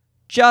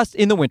 Just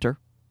in the winter.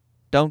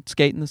 Don't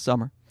skate in the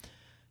summer.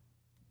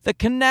 The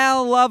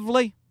canal,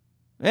 lovely.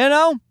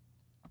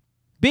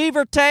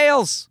 Beaver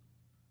tails.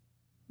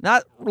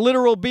 Not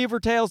literal beaver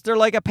tails. They're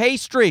like a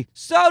pastry.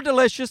 So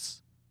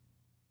delicious.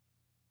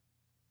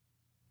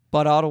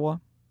 But Ottawa,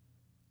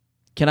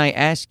 can I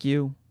ask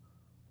you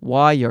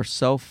why you're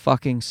so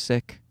fucking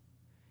sick?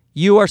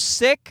 You are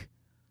sick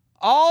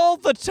all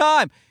the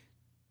time.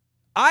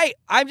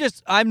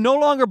 I'm no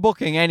longer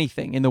booking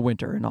anything in the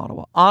winter in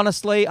Ottawa.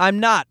 Honestly, I'm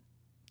not.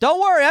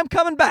 Don't worry, I'm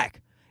coming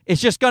back.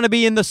 It's just going to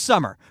be in the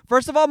summer.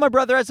 First of all, my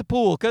brother has a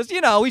pool because,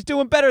 he's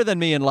doing better than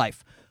me in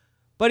life.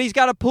 But he's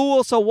got a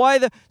pool, so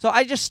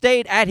I just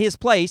stayed at his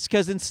place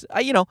because,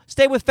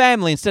 stay with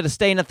family instead of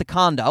staying at the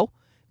condo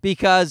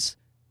because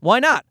why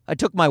not? I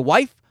took my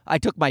wife. I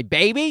took my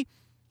baby.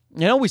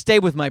 We stayed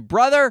with my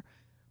brother.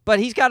 But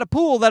he's got a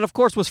pool that, of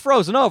course, was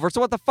frozen over. So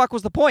what the fuck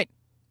was the point?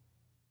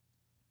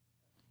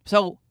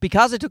 So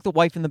because I took the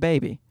wife and the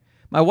baby,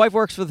 my wife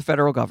works for the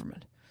federal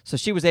government. So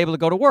she was able to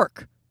go to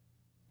work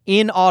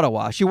in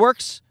Ottawa. She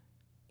works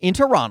in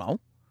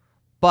Toronto.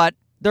 But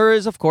there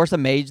is, of course,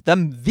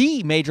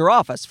 the major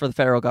office for the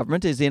federal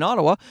government is in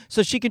Ottawa.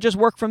 So she can just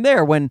work from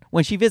there when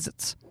she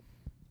visits.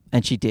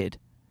 And she did.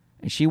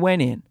 And she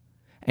went in.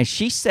 And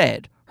she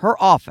said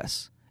her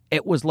office,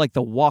 it was like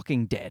The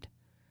Walking Dead.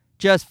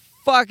 Just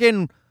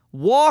fucking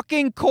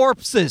walking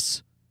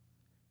corpses.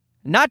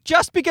 Not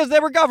just because they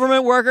were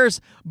government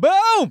workers.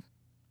 Boom!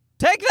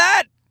 Take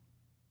that!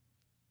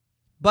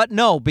 But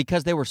no,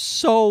 because they were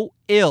so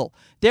ill.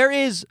 There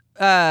is,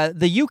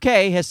 the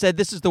UK has said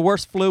this is the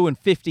worst flu in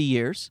 50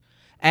 years.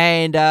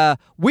 And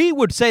we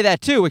would say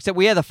that too, except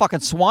we had the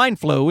fucking swine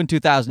flu in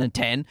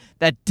 2010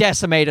 that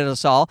decimated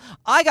us all.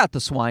 I got the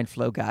swine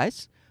flu,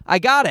 guys. I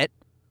got it.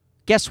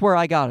 Guess where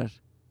I got it?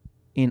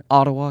 In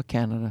Ottawa,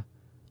 Canada.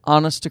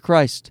 Honest to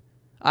Christ.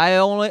 I've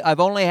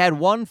only had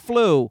one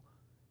flu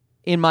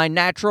in my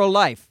natural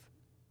life.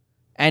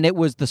 And it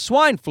was the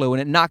swine flu, and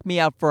it knocked me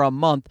out for a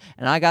month.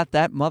 And I got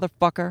that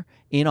motherfucker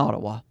in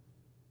Ottawa.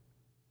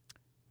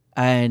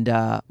 And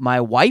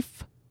my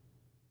wife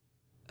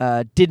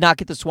did not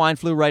get the swine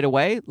flu right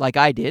away, like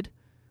I did.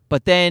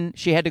 But then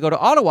she had to go to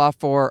Ottawa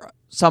for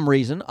some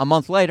reason. A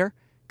month later,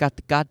 got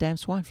the goddamn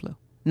swine flu.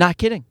 Not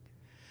kidding.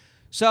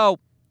 So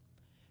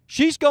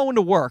she's going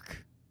to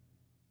work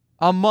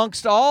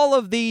amongst all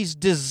of these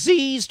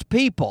diseased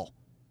people.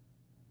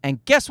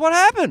 And guess what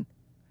happened?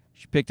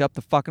 She picked up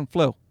the fucking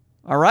flu.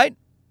 All right?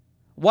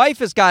 Wife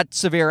has got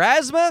severe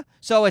asthma,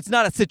 so it's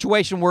not a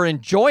situation we're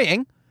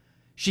enjoying.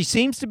 She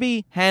seems to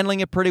be handling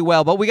it pretty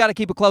well, but we got to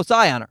keep a close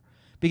eye on her.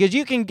 Because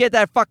you can get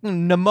that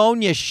fucking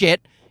pneumonia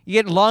shit. You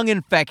get lung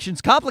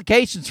infections.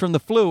 Complications from the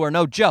flu are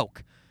no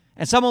joke.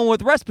 And someone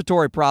with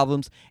respiratory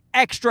problems,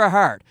 extra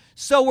hard.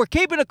 So we're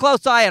keeping a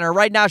close eye on her.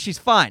 Right now, she's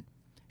fine.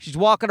 She's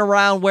walking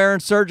around wearing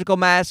surgical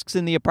masks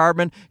in the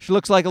apartment. She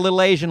looks like a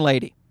little Asian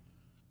lady.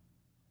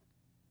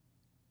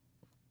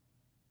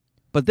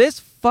 But this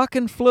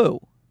fucking flu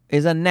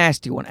is a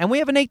nasty one. And we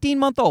have an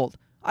 18-month-old.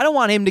 I don't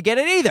want him to get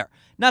it either.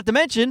 Not to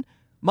mention,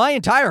 my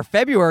entire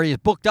February is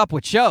booked up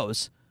with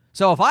shows.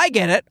 So if I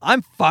get it,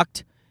 I'm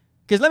fucked.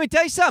 Because let me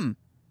tell you something.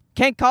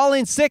 Can't call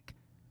in sick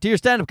to your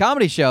stand-up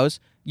comedy shows.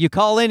 You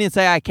call in and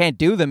say, I can't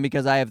do them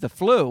because I have the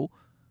flu.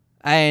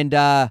 And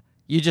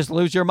you just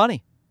lose your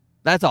money.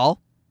 That's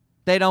all.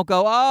 They don't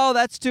go, oh,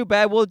 that's too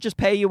bad. We'll just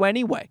pay you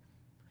anyway.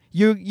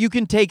 You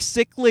can take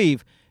sick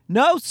leave.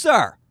 No,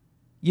 sir.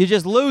 You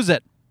just lose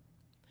it.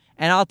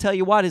 And I'll tell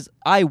you what is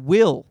I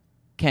will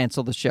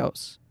cancel the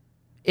shows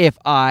if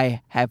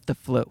I have the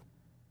flu.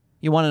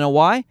 You want to know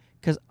why?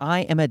 Because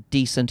I am a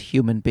decent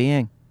human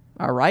being.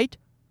 All right?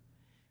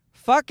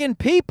 fucking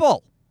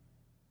people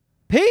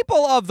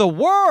of the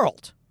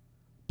world,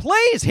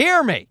 please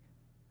hear me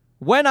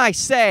when I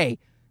say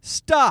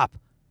stop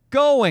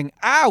going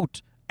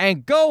out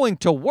and going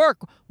to work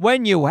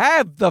when you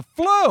have the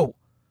flu.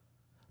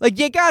 Like,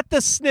 you got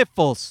the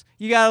sniffles,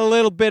 you got a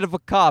little bit of a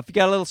cough, you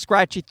got a little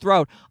scratchy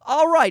throat.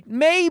 All right,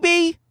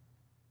 maybe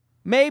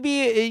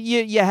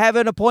you have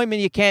an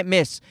appointment you can't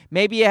miss.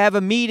 Maybe you have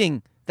a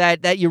meeting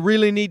that you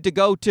really need to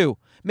go to.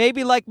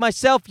 Maybe, like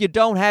myself, you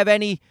don't have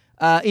any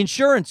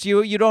insurance.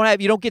 You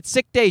don't get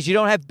sick days. You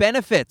don't have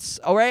benefits.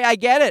 All right, I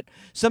get it.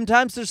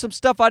 Sometimes there's some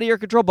stuff out of your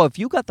control. But if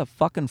you got the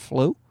fucking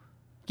flu,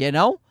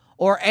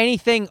 or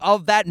anything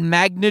of that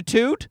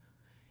magnitude,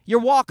 you're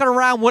walking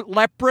around with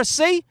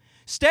leprosy,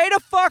 stay the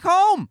fuck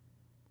home.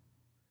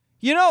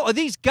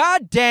 These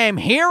goddamn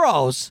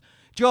heroes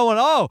going,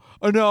 oh,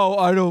 no,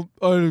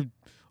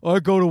 I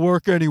go to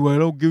work anyway. I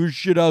don't give a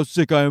shit how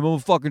sick I am. I'm a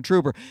fucking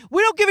trooper.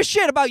 We don't give a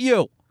shit about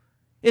you.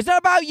 It's not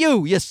about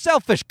you, you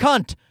selfish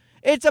cunt.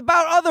 It's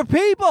about other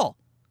people.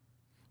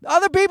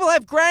 Other people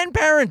have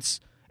grandparents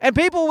and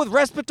people with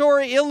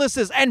respiratory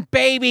illnesses and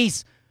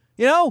babies.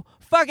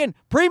 Fucking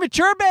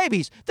premature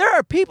babies. There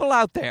are people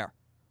out there,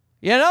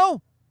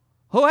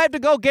 who had to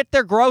go get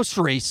their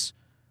groceries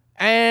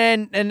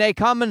and they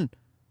come and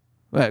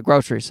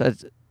groceries.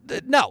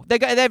 No, they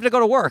have to go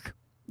to work,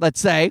 let's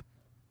say,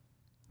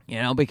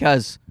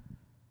 because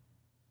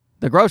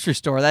the grocery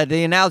store, that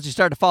the analogy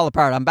started to fall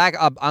apart.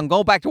 I'm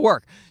going back to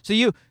work. So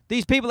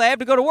these people, they have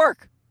to go to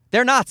work.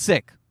 They're not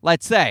sick,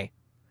 let's say.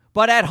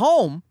 But at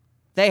home,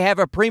 they have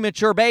a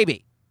premature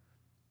baby.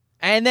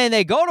 And then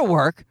they go to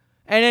work,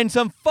 and then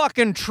some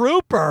fucking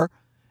trooper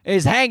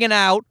is hanging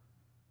out,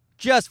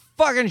 just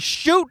fucking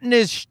shooting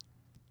his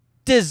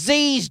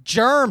disease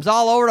germs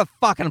all over the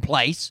fucking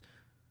place.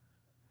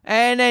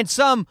 And then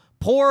some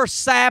poor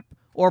sap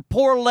or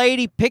poor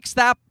lady picks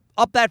up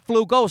that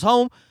flu, goes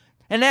home,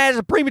 and has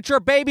a premature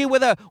baby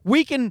with a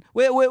weakened,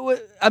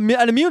 with an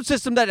immune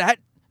system that had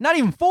not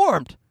even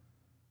formed.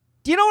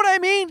 Do you know what I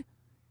mean?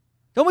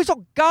 Don't be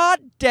so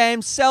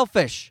goddamn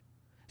selfish.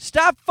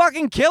 Stop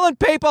fucking killing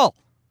people.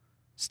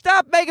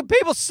 Stop making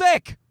people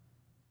sick.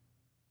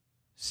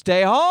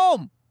 Stay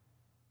home.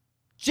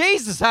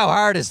 Jesus, how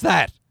hard is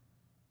that?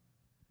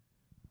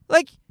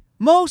 Like,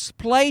 most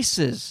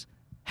places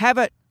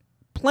have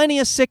plenty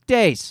of sick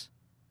days.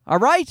 All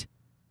right?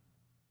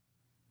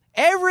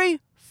 Every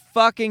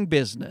fucking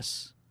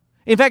business.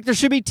 In fact, there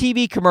should be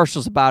TV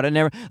commercials about it.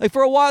 Like,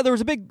 for a while, there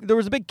was a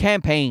big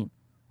campaign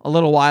a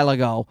little while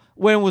ago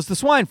when it was the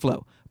swine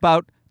flu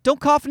about don't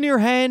cough into your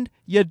hand,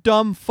 you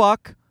dumb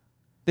fuck.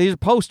 These are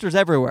posters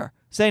everywhere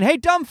saying, hey,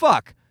 dumb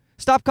fuck,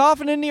 stop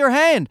coughing into your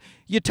hand.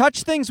 You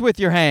touch things with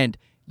your hand,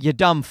 you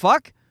dumb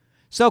fuck.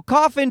 So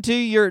cough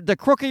into the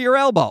crook of your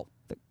elbow.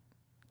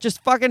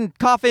 Just fucking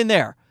cough in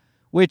there,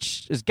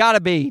 which has got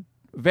to be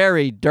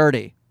very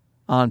dirty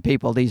on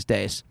people these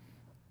days.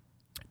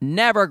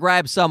 Never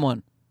grab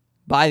someone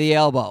by the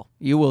elbow.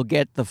 You will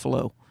get the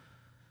flu.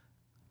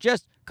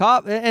 Just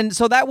cough. And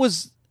so that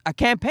was a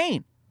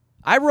campaign.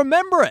 I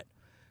remember it.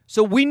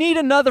 So we need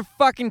another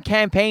fucking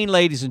campaign,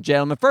 ladies and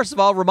gentlemen. First of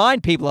all,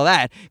 remind people of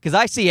that, because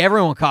I see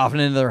everyone coughing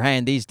into their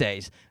hand these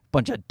days.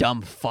 Bunch of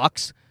dumb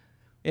fucks.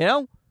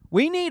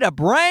 We need a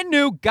brand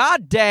new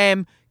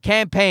goddamn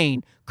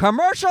campaign.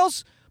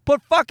 Commercials,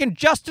 put fucking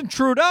Justin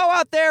Trudeau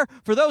out there.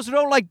 For those who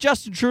don't like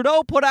Justin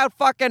Trudeau, put out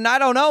fucking, I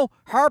don't know,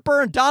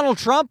 Harper and Donald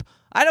Trump.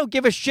 I don't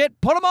give a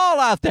shit. Put them all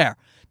out there.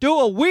 Do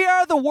a We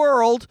Are the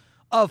World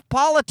of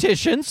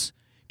politicians.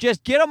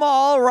 Just get them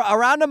all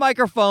around a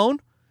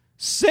microphone,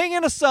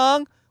 singing a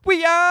song.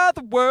 We are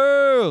the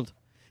world.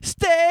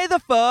 Stay the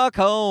fuck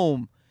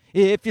home.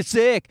 If you're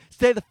sick,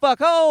 stay the fuck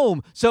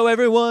home so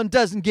everyone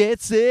doesn't get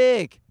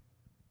sick.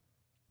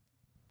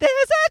 There's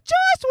a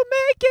choice we're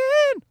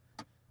making.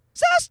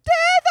 So stay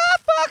the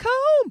fuck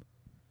home.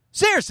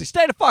 Seriously,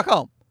 stay the fuck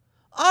home.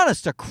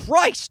 Honest to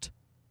Christ.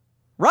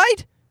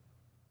 Right?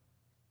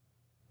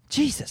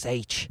 Jesus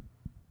H.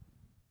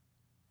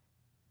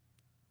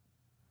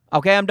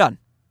 Okay, I'm done.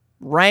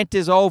 Rant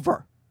is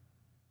over.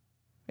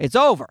 It's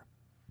over.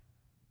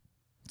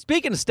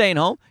 Speaking of staying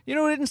home, you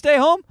know who didn't stay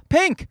home?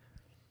 Pink.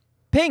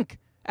 Pink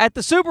at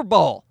the Super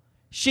Bowl.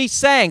 She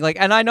sang,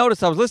 and I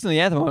noticed I was listening to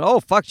the anthem. I went, oh,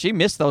 fuck, she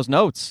missed those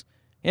notes.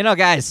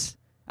 Guys,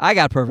 I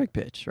got perfect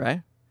pitch,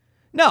 right?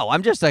 No,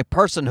 I'm just a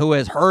person who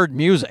has heard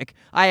music.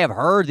 I have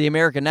heard the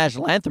American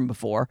National Anthem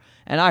before,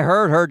 and I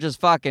heard her just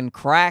fucking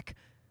crack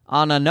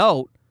on a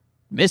note,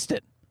 missed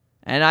it.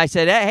 And I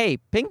said, hey,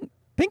 Pink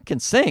can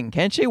sing,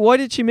 can't she? Why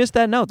did she miss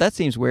that note? That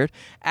seems weird.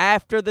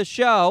 After the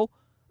show,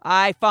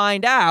 I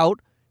find out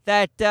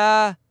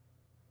that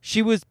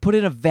she was put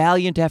in a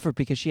valiant effort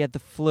because she had the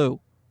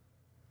flu.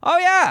 Oh,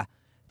 yeah.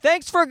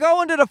 Thanks for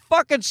going to the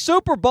fucking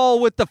Super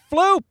Bowl with the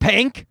flu,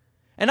 Pink.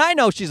 And I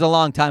know she's a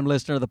longtime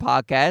listener of the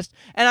podcast,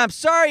 and I'm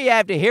sorry you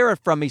have to hear it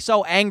from me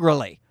so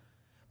angrily.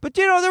 But,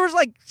 there was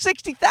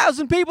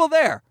 60,000 people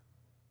there.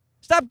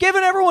 Stop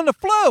giving everyone the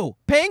flu,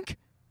 Pink.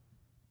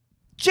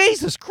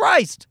 Jesus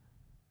Christ.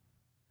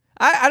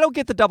 I don't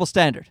get the double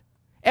standard.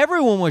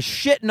 Everyone was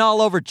shitting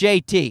all over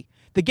JT.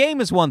 The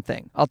game is one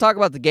thing. I'll talk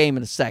about the game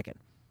in a second.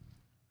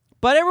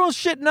 But everyone's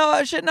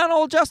shitting on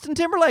old Justin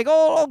Timberlake,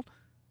 old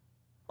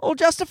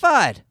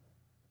Justified.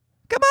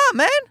 Come on,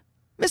 man.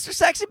 Mr.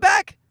 Sexy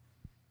Back.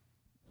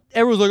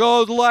 Everyone's like,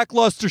 oh, it's a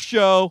lackluster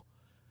show.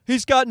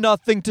 He's got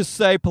nothing to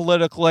say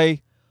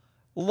politically.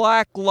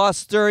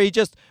 Lackluster. He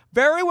just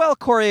very well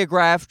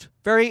choreographed,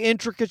 very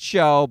intricate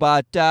show,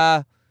 but,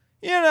 didn't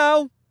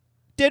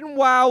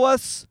wow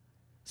us.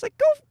 It's like,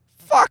 go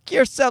fuck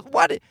yourself.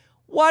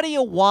 What do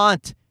you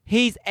want?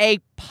 He's a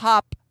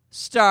pop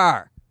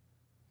star.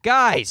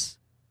 Guys,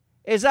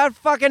 is that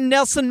fucking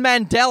Nelson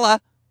Mandela?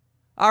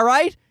 All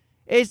right?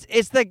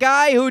 It's the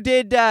guy who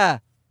did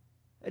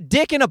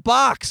Dick in a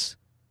Box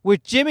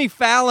with Jimmy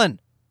Fallon.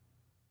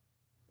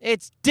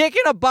 It's Dick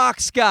in a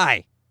Box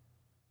guy.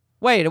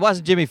 Wait, it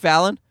wasn't Jimmy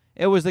Fallon.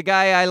 It was the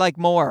guy I like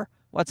more.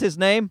 What's his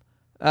name?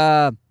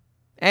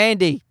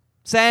 Andy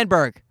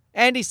Samberg.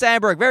 Andy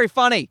Samberg. Very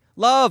funny.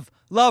 Love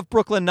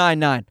Brooklyn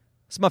Nine-Nine.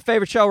 It's my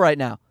favorite show right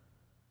now.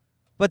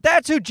 But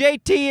that's who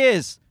JT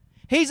is.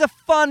 He's a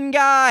fun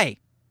guy.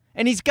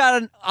 And he's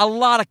got a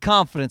lot of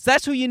confidence.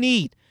 That's who you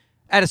need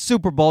at a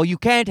Super Bowl. You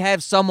can't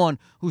have someone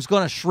who's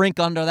going to shrink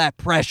under that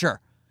pressure.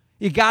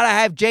 You got to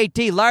have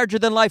JT,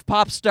 larger-than-life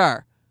pop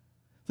star.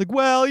 It's like,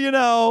 well,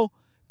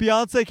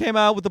 Beyonce came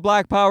out with the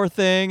Black Power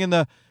thing and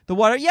the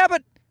water. Yeah,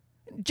 but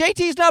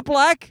JT's not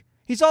black.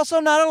 He's also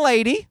not a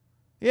lady.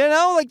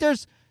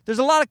 There's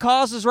a lot of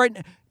causes right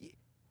now.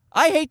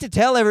 I hate to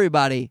tell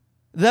everybody,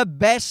 the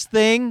best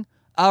thing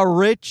a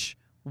rich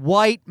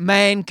white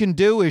man can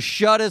do is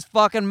shut his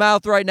fucking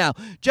mouth right now.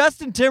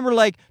 Justin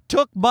Timberlake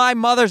took my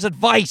mother's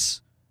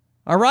advice.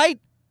 All right?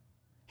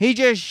 He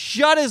just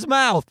shut his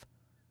mouth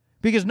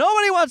because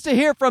nobody wants to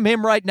hear from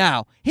him right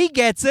now. He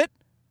gets it.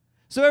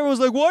 So everyone's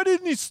like, why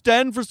didn't he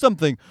stand for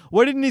something?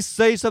 Why didn't he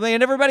say something?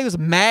 And everybody was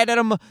mad at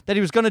him that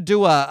he was going to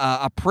do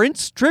a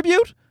Prince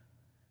tribute.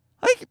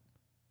 Like,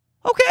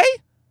 okay.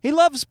 He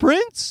loves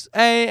Prince,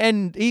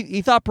 and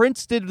he thought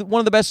Prince did one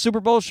of the best Super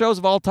Bowl shows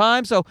of all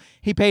time, so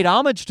he paid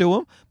homage to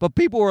him. But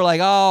people were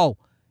like, oh,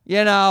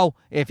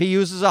 if he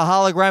uses a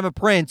hologram of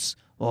Prince,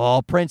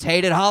 Prince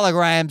hated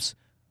holograms.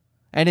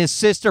 And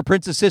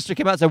Prince's sister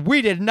came out and said,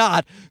 we did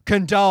not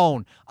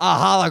condone a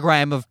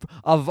hologram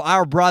of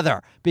our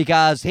brother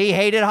because he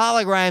hated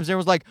holograms. And it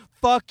was like,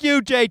 fuck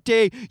you,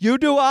 JT. You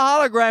do a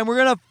hologram, we're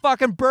going to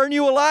fucking burn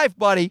you alive,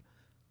 buddy.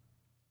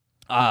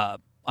 I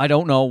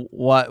don't know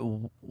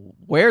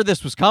where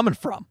this was coming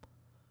from.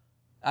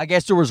 I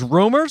guess there was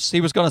rumors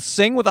he was going to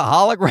sing with a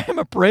hologram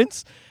of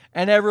Prince,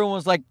 and everyone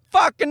was like,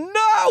 fucking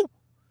no!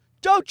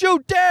 Don't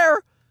you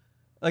dare!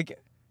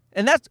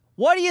 And that's,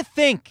 what do you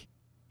think?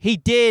 He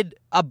did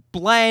a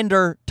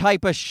blander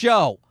type of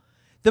show.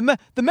 The man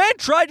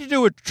tried to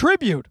do a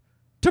tribute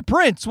to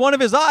Prince, one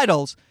of his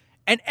idols,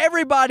 and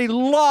everybody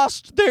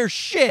lost their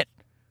shit.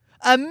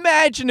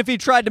 Imagine if he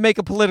tried to make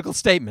a political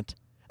statement.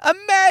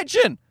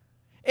 Imagine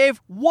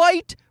if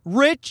white,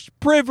 rich,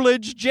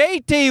 privileged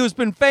JT, who's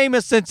been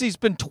famous since he's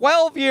been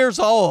 12 years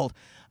old,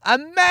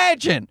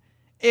 imagine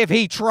if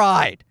he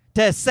tried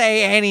to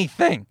say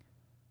anything.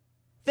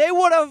 They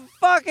would have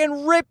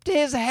fucking ripped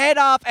his head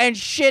off and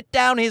shit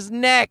down his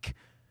neck.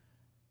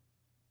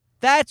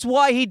 That's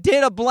why he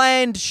did a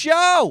bland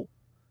show.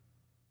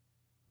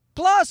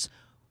 Plus,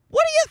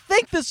 what do you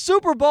think the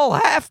Super Bowl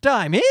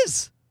halftime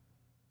is?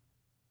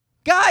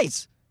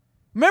 Guys,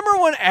 remember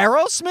when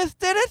Aerosmith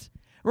did it?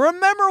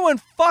 Remember when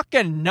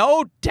fucking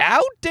No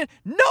Doubt did?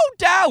 No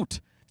Doubt!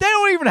 They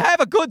don't even have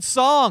a good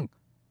song.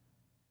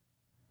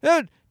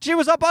 She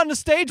was up on the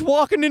stage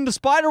walking into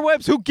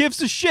spiderwebs. Who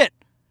gives a shit?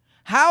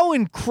 How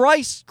in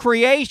Christ's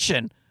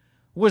creation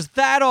was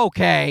that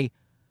okay?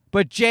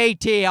 But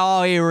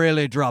JT, he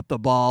really dropped the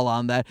ball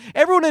on that.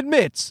 Everyone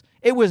admits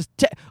it was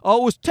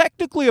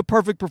technically a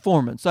perfect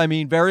performance. I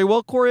mean, very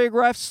well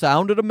choreographed,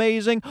 sounded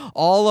amazing.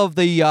 All of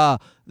the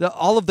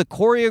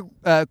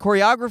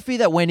choreography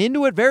that went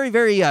into it, very,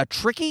 very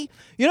tricky.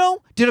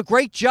 Did a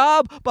great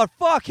job. But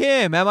fuck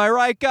him, am I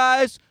right,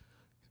 guys?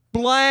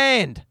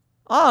 Bland.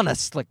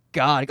 Honestly,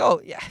 God,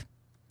 yeah.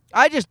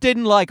 I just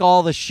didn't like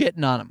all the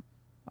shitting on him.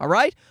 All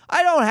right?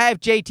 I don't have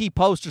JT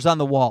posters on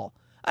the wall.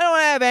 I don't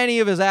have any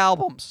of his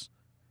albums.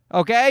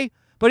 Okay?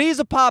 But he's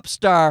a pop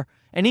star,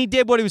 and he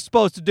did what he was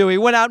supposed to do. He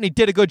went out and he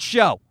did a good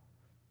show.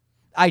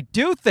 I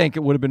do think it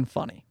would have been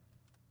funny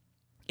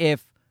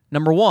if,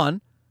 number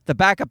one, the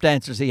backup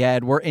dancers he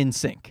had were in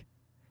sync.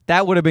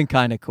 That would have been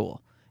kind of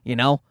cool,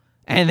 And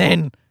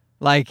then,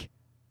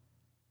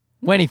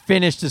 when he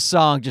finished his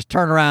song, just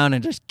turn around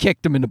and just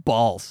kicked him in the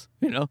balls,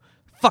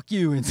 Fuck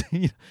you.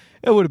 It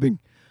would have been...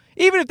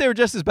 Even if they were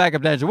just his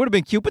backup dancer, it would have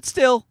been cute, but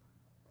still,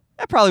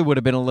 that probably would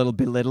have been a little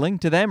belittling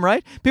to them,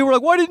 right? People were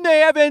like, why didn't they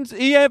have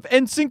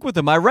NSYNC with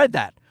him? I read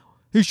that.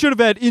 He should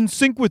have had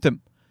NSYNC with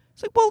him.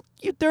 It's like, well,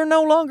 they're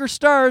no longer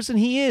stars, and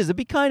he is.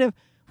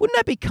 Wouldn't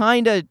that be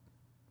kind of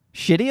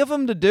shitty of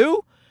him to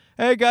do?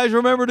 Hey, guys,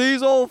 remember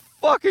these old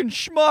fucking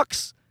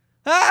schmucks?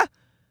 Huh?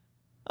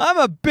 I'm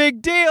a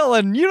big deal,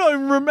 and you don't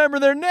even remember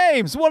their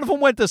names. One of them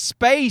went to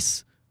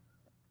space.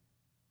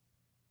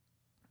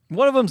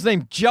 One of them's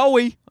named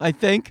Joey, I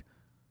think.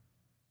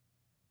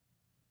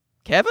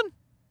 Kevin?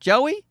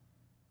 Joey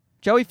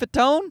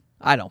Fatone?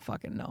 I don't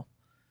fucking know.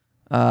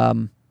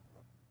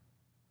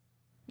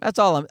 That's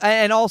all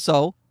and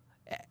also,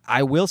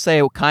 I will say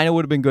it kind of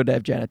would have been good to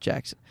have Janet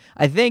Jackson.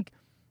 I think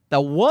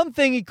the one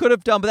thing he could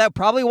have done, but that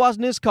probably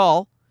wasn't his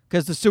call,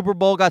 because the Super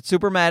Bowl got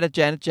super mad at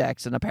Janet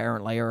Jackson,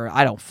 apparently, or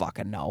I don't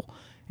fucking know.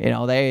 You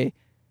know, they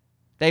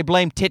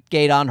blame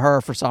Titgate on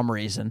her for some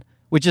reason,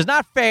 which is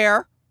not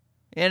fair,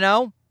 you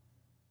know?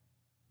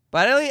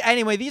 But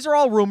anyway, these are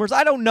all rumors.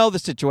 I don't know the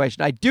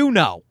situation. I do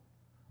know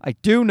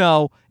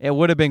it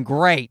would have been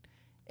great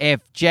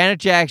if Janet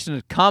Jackson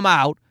had come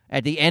out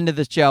at the end of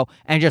the show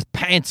and just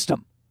pantsed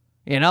him,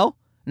 you know?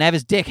 And have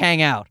his dick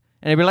hang out.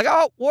 And they'd be like,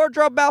 oh,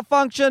 wardrobe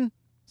malfunction.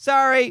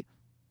 Sorry.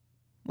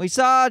 We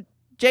saw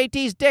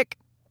JT's dick.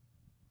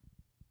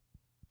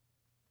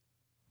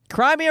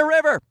 Cry me a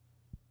river.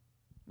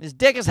 His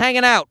dick is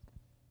hanging out.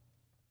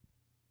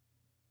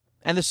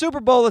 And the Super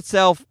Bowl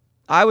itself,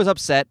 I was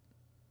upset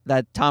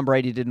that Tom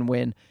Brady didn't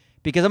win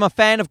because I'm a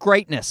fan of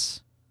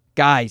greatness.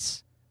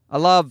 Guys, I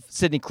love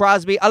Sidney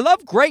Crosby. I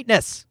love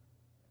greatness.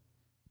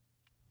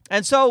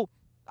 And so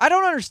I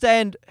don't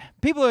understand.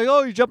 People are like,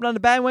 oh, you're jumping on the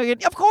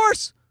bandwagon. Of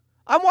course.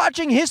 I'm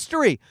watching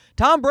history.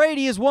 Tom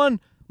Brady has won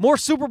more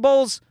Super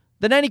Bowls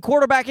than any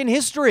quarterback in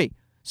history.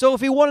 So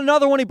if he won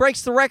another one, he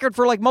breaks the record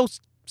for like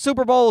most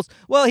Super Bowls.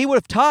 Well, he would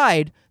have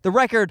tied the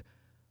record.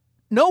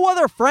 No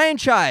other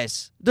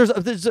franchise. There's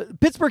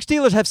Pittsburgh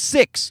Steelers have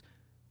 6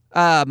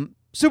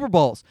 Super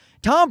Bowls.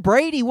 Tom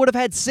Brady would have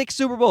had 6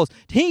 Super Bowls.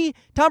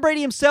 Tom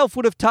Brady himself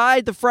would have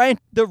tied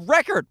the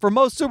record for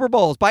most Super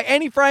Bowls by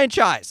any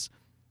franchise.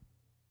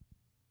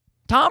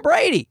 Tom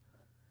Brady.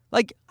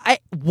 Like,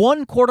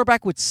 one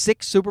quarterback with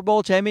 6 Super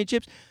Bowl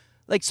championships.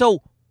 Like,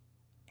 so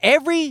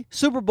every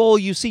Super Bowl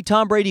you see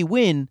Tom Brady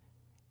win,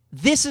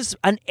 this is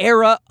an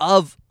era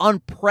of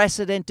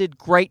unprecedented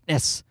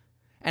greatness.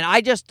 And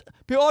I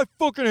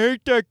fucking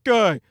hate that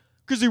guy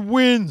because he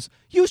wins.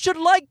 You should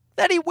like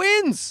that he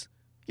wins.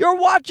 You're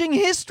watching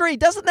history.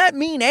 Doesn't that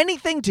mean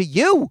anything to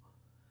you?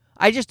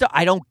 I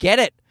don't get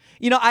it.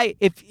 You know,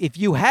 if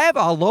you have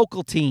a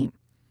local team,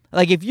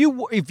 like if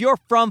you're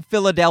from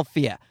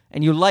Philadelphia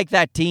and you like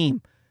that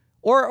team,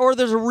 or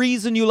there's a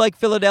reason you like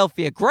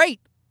Philadelphia,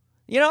 great.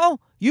 You know,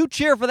 you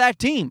cheer for that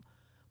team.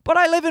 But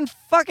I live in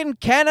fucking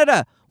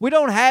Canada. We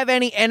don't have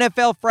any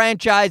NFL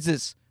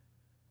franchises.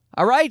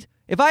 All right?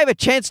 If I have a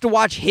chance to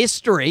watch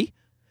history,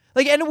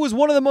 and it was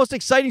one of the most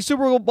exciting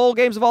Super Bowl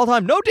games of all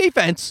time. No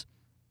defense,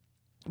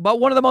 but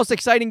one of the most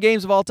exciting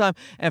games of all time.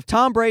 And if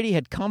Tom Brady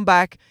had come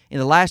back in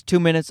the last 2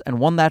 minutes and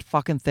won that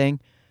fucking thing,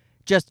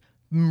 just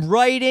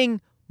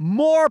writing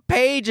more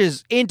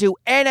pages into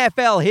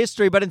NFL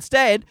history. But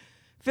instead,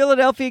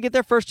 Philadelphia get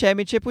their first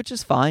championship, which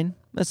is fine.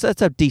 That's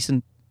a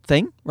decent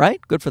thing, right?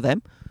 Good for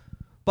them.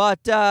 But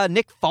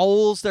Nick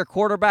Foles, their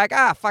quarterback,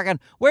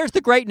 where's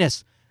the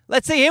greatness?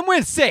 Let's see him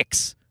win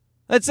 6.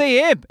 Let's see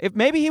him. If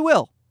maybe he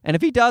will. And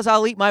if he does,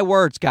 I'll eat my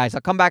words, guys.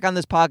 I'll come back on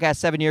this podcast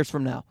 7 years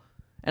from now.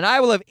 And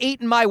I will have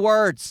eaten my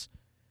words.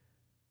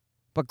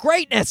 But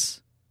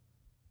greatness.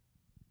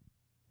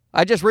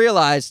 I just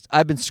realized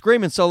I've been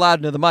screaming so loud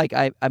into the mic,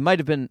 I might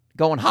have been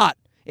going hot.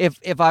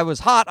 If I was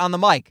hot on the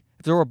mic,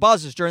 if there were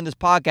buzzes during this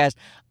podcast,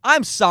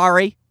 I'm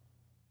sorry.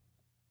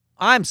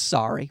 I'm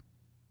sorry.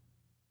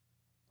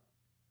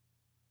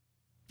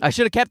 I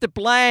should have kept it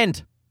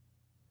bland.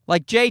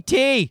 Like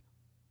JT.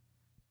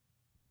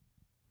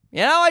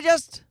 You know,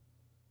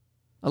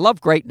 I love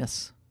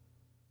greatness.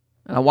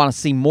 And I want to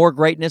see more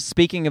greatness.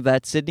 Speaking of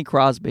that, Sidney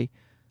Crosby.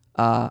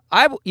 You know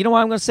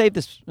what? I'm going to save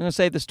this. I'm going to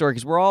save this story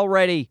because we're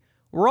already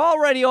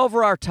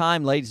over our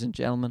time, ladies and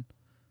gentlemen.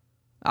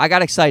 I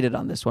got excited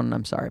on this one, and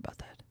I'm sorry about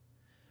that.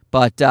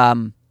 But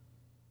I'm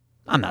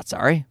not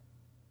sorry.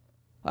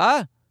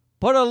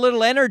 Put a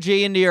little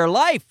energy into your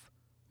life.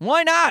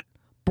 Why not?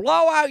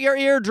 Blow out your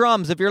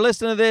eardrums if you're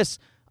listening to this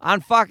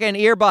on fucking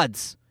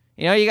earbuds.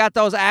 You know, you got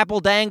those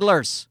Apple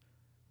danglers.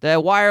 The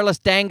wireless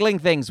dangling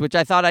things, which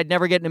I thought I'd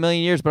never get in a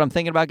million years, but I'm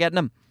thinking about getting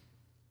them.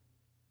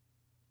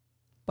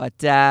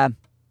 But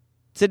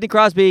Sidney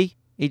Crosby,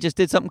 he just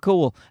did something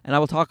cool, and I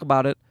will talk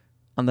about it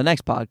on the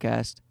next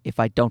podcast if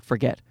I don't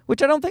forget,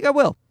 which I don't think I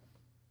will.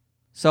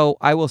 So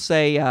I will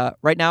say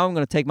right now I'm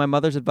going to take my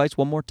mother's advice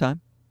one more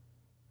time,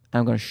 and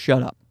I'm going to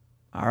shut up.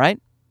 All right?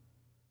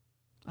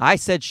 I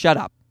said shut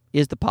up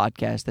is the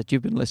podcast that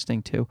you've been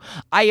listening to.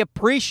 I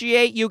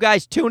appreciate you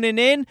guys tuning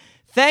in.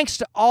 Thanks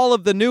to all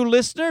of the new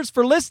listeners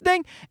for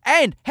listening.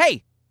 And,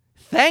 hey,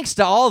 thanks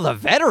to all the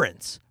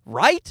veterans,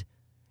 right?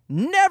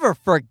 Never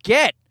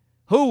forget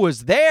who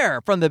was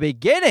there from the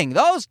beginning.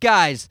 Those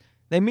guys,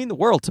 they mean the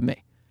world to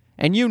me.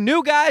 And you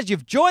new guys,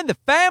 you've joined the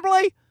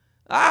family.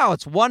 Oh,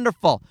 it's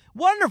wonderful.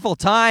 Wonderful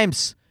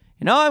times.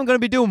 You know, I'm going to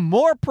be doing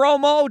more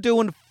promo,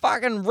 doing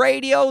fucking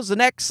radios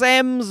and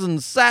XMs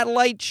and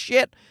satellite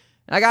shit.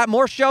 And I got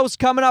more shows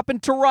coming up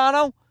in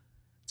Toronto.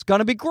 It's going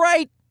to be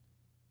great.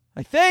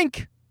 I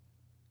think.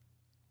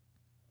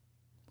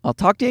 I'll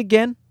talk to you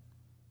again.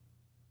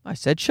 I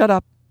said shut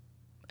up,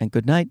 and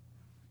good night.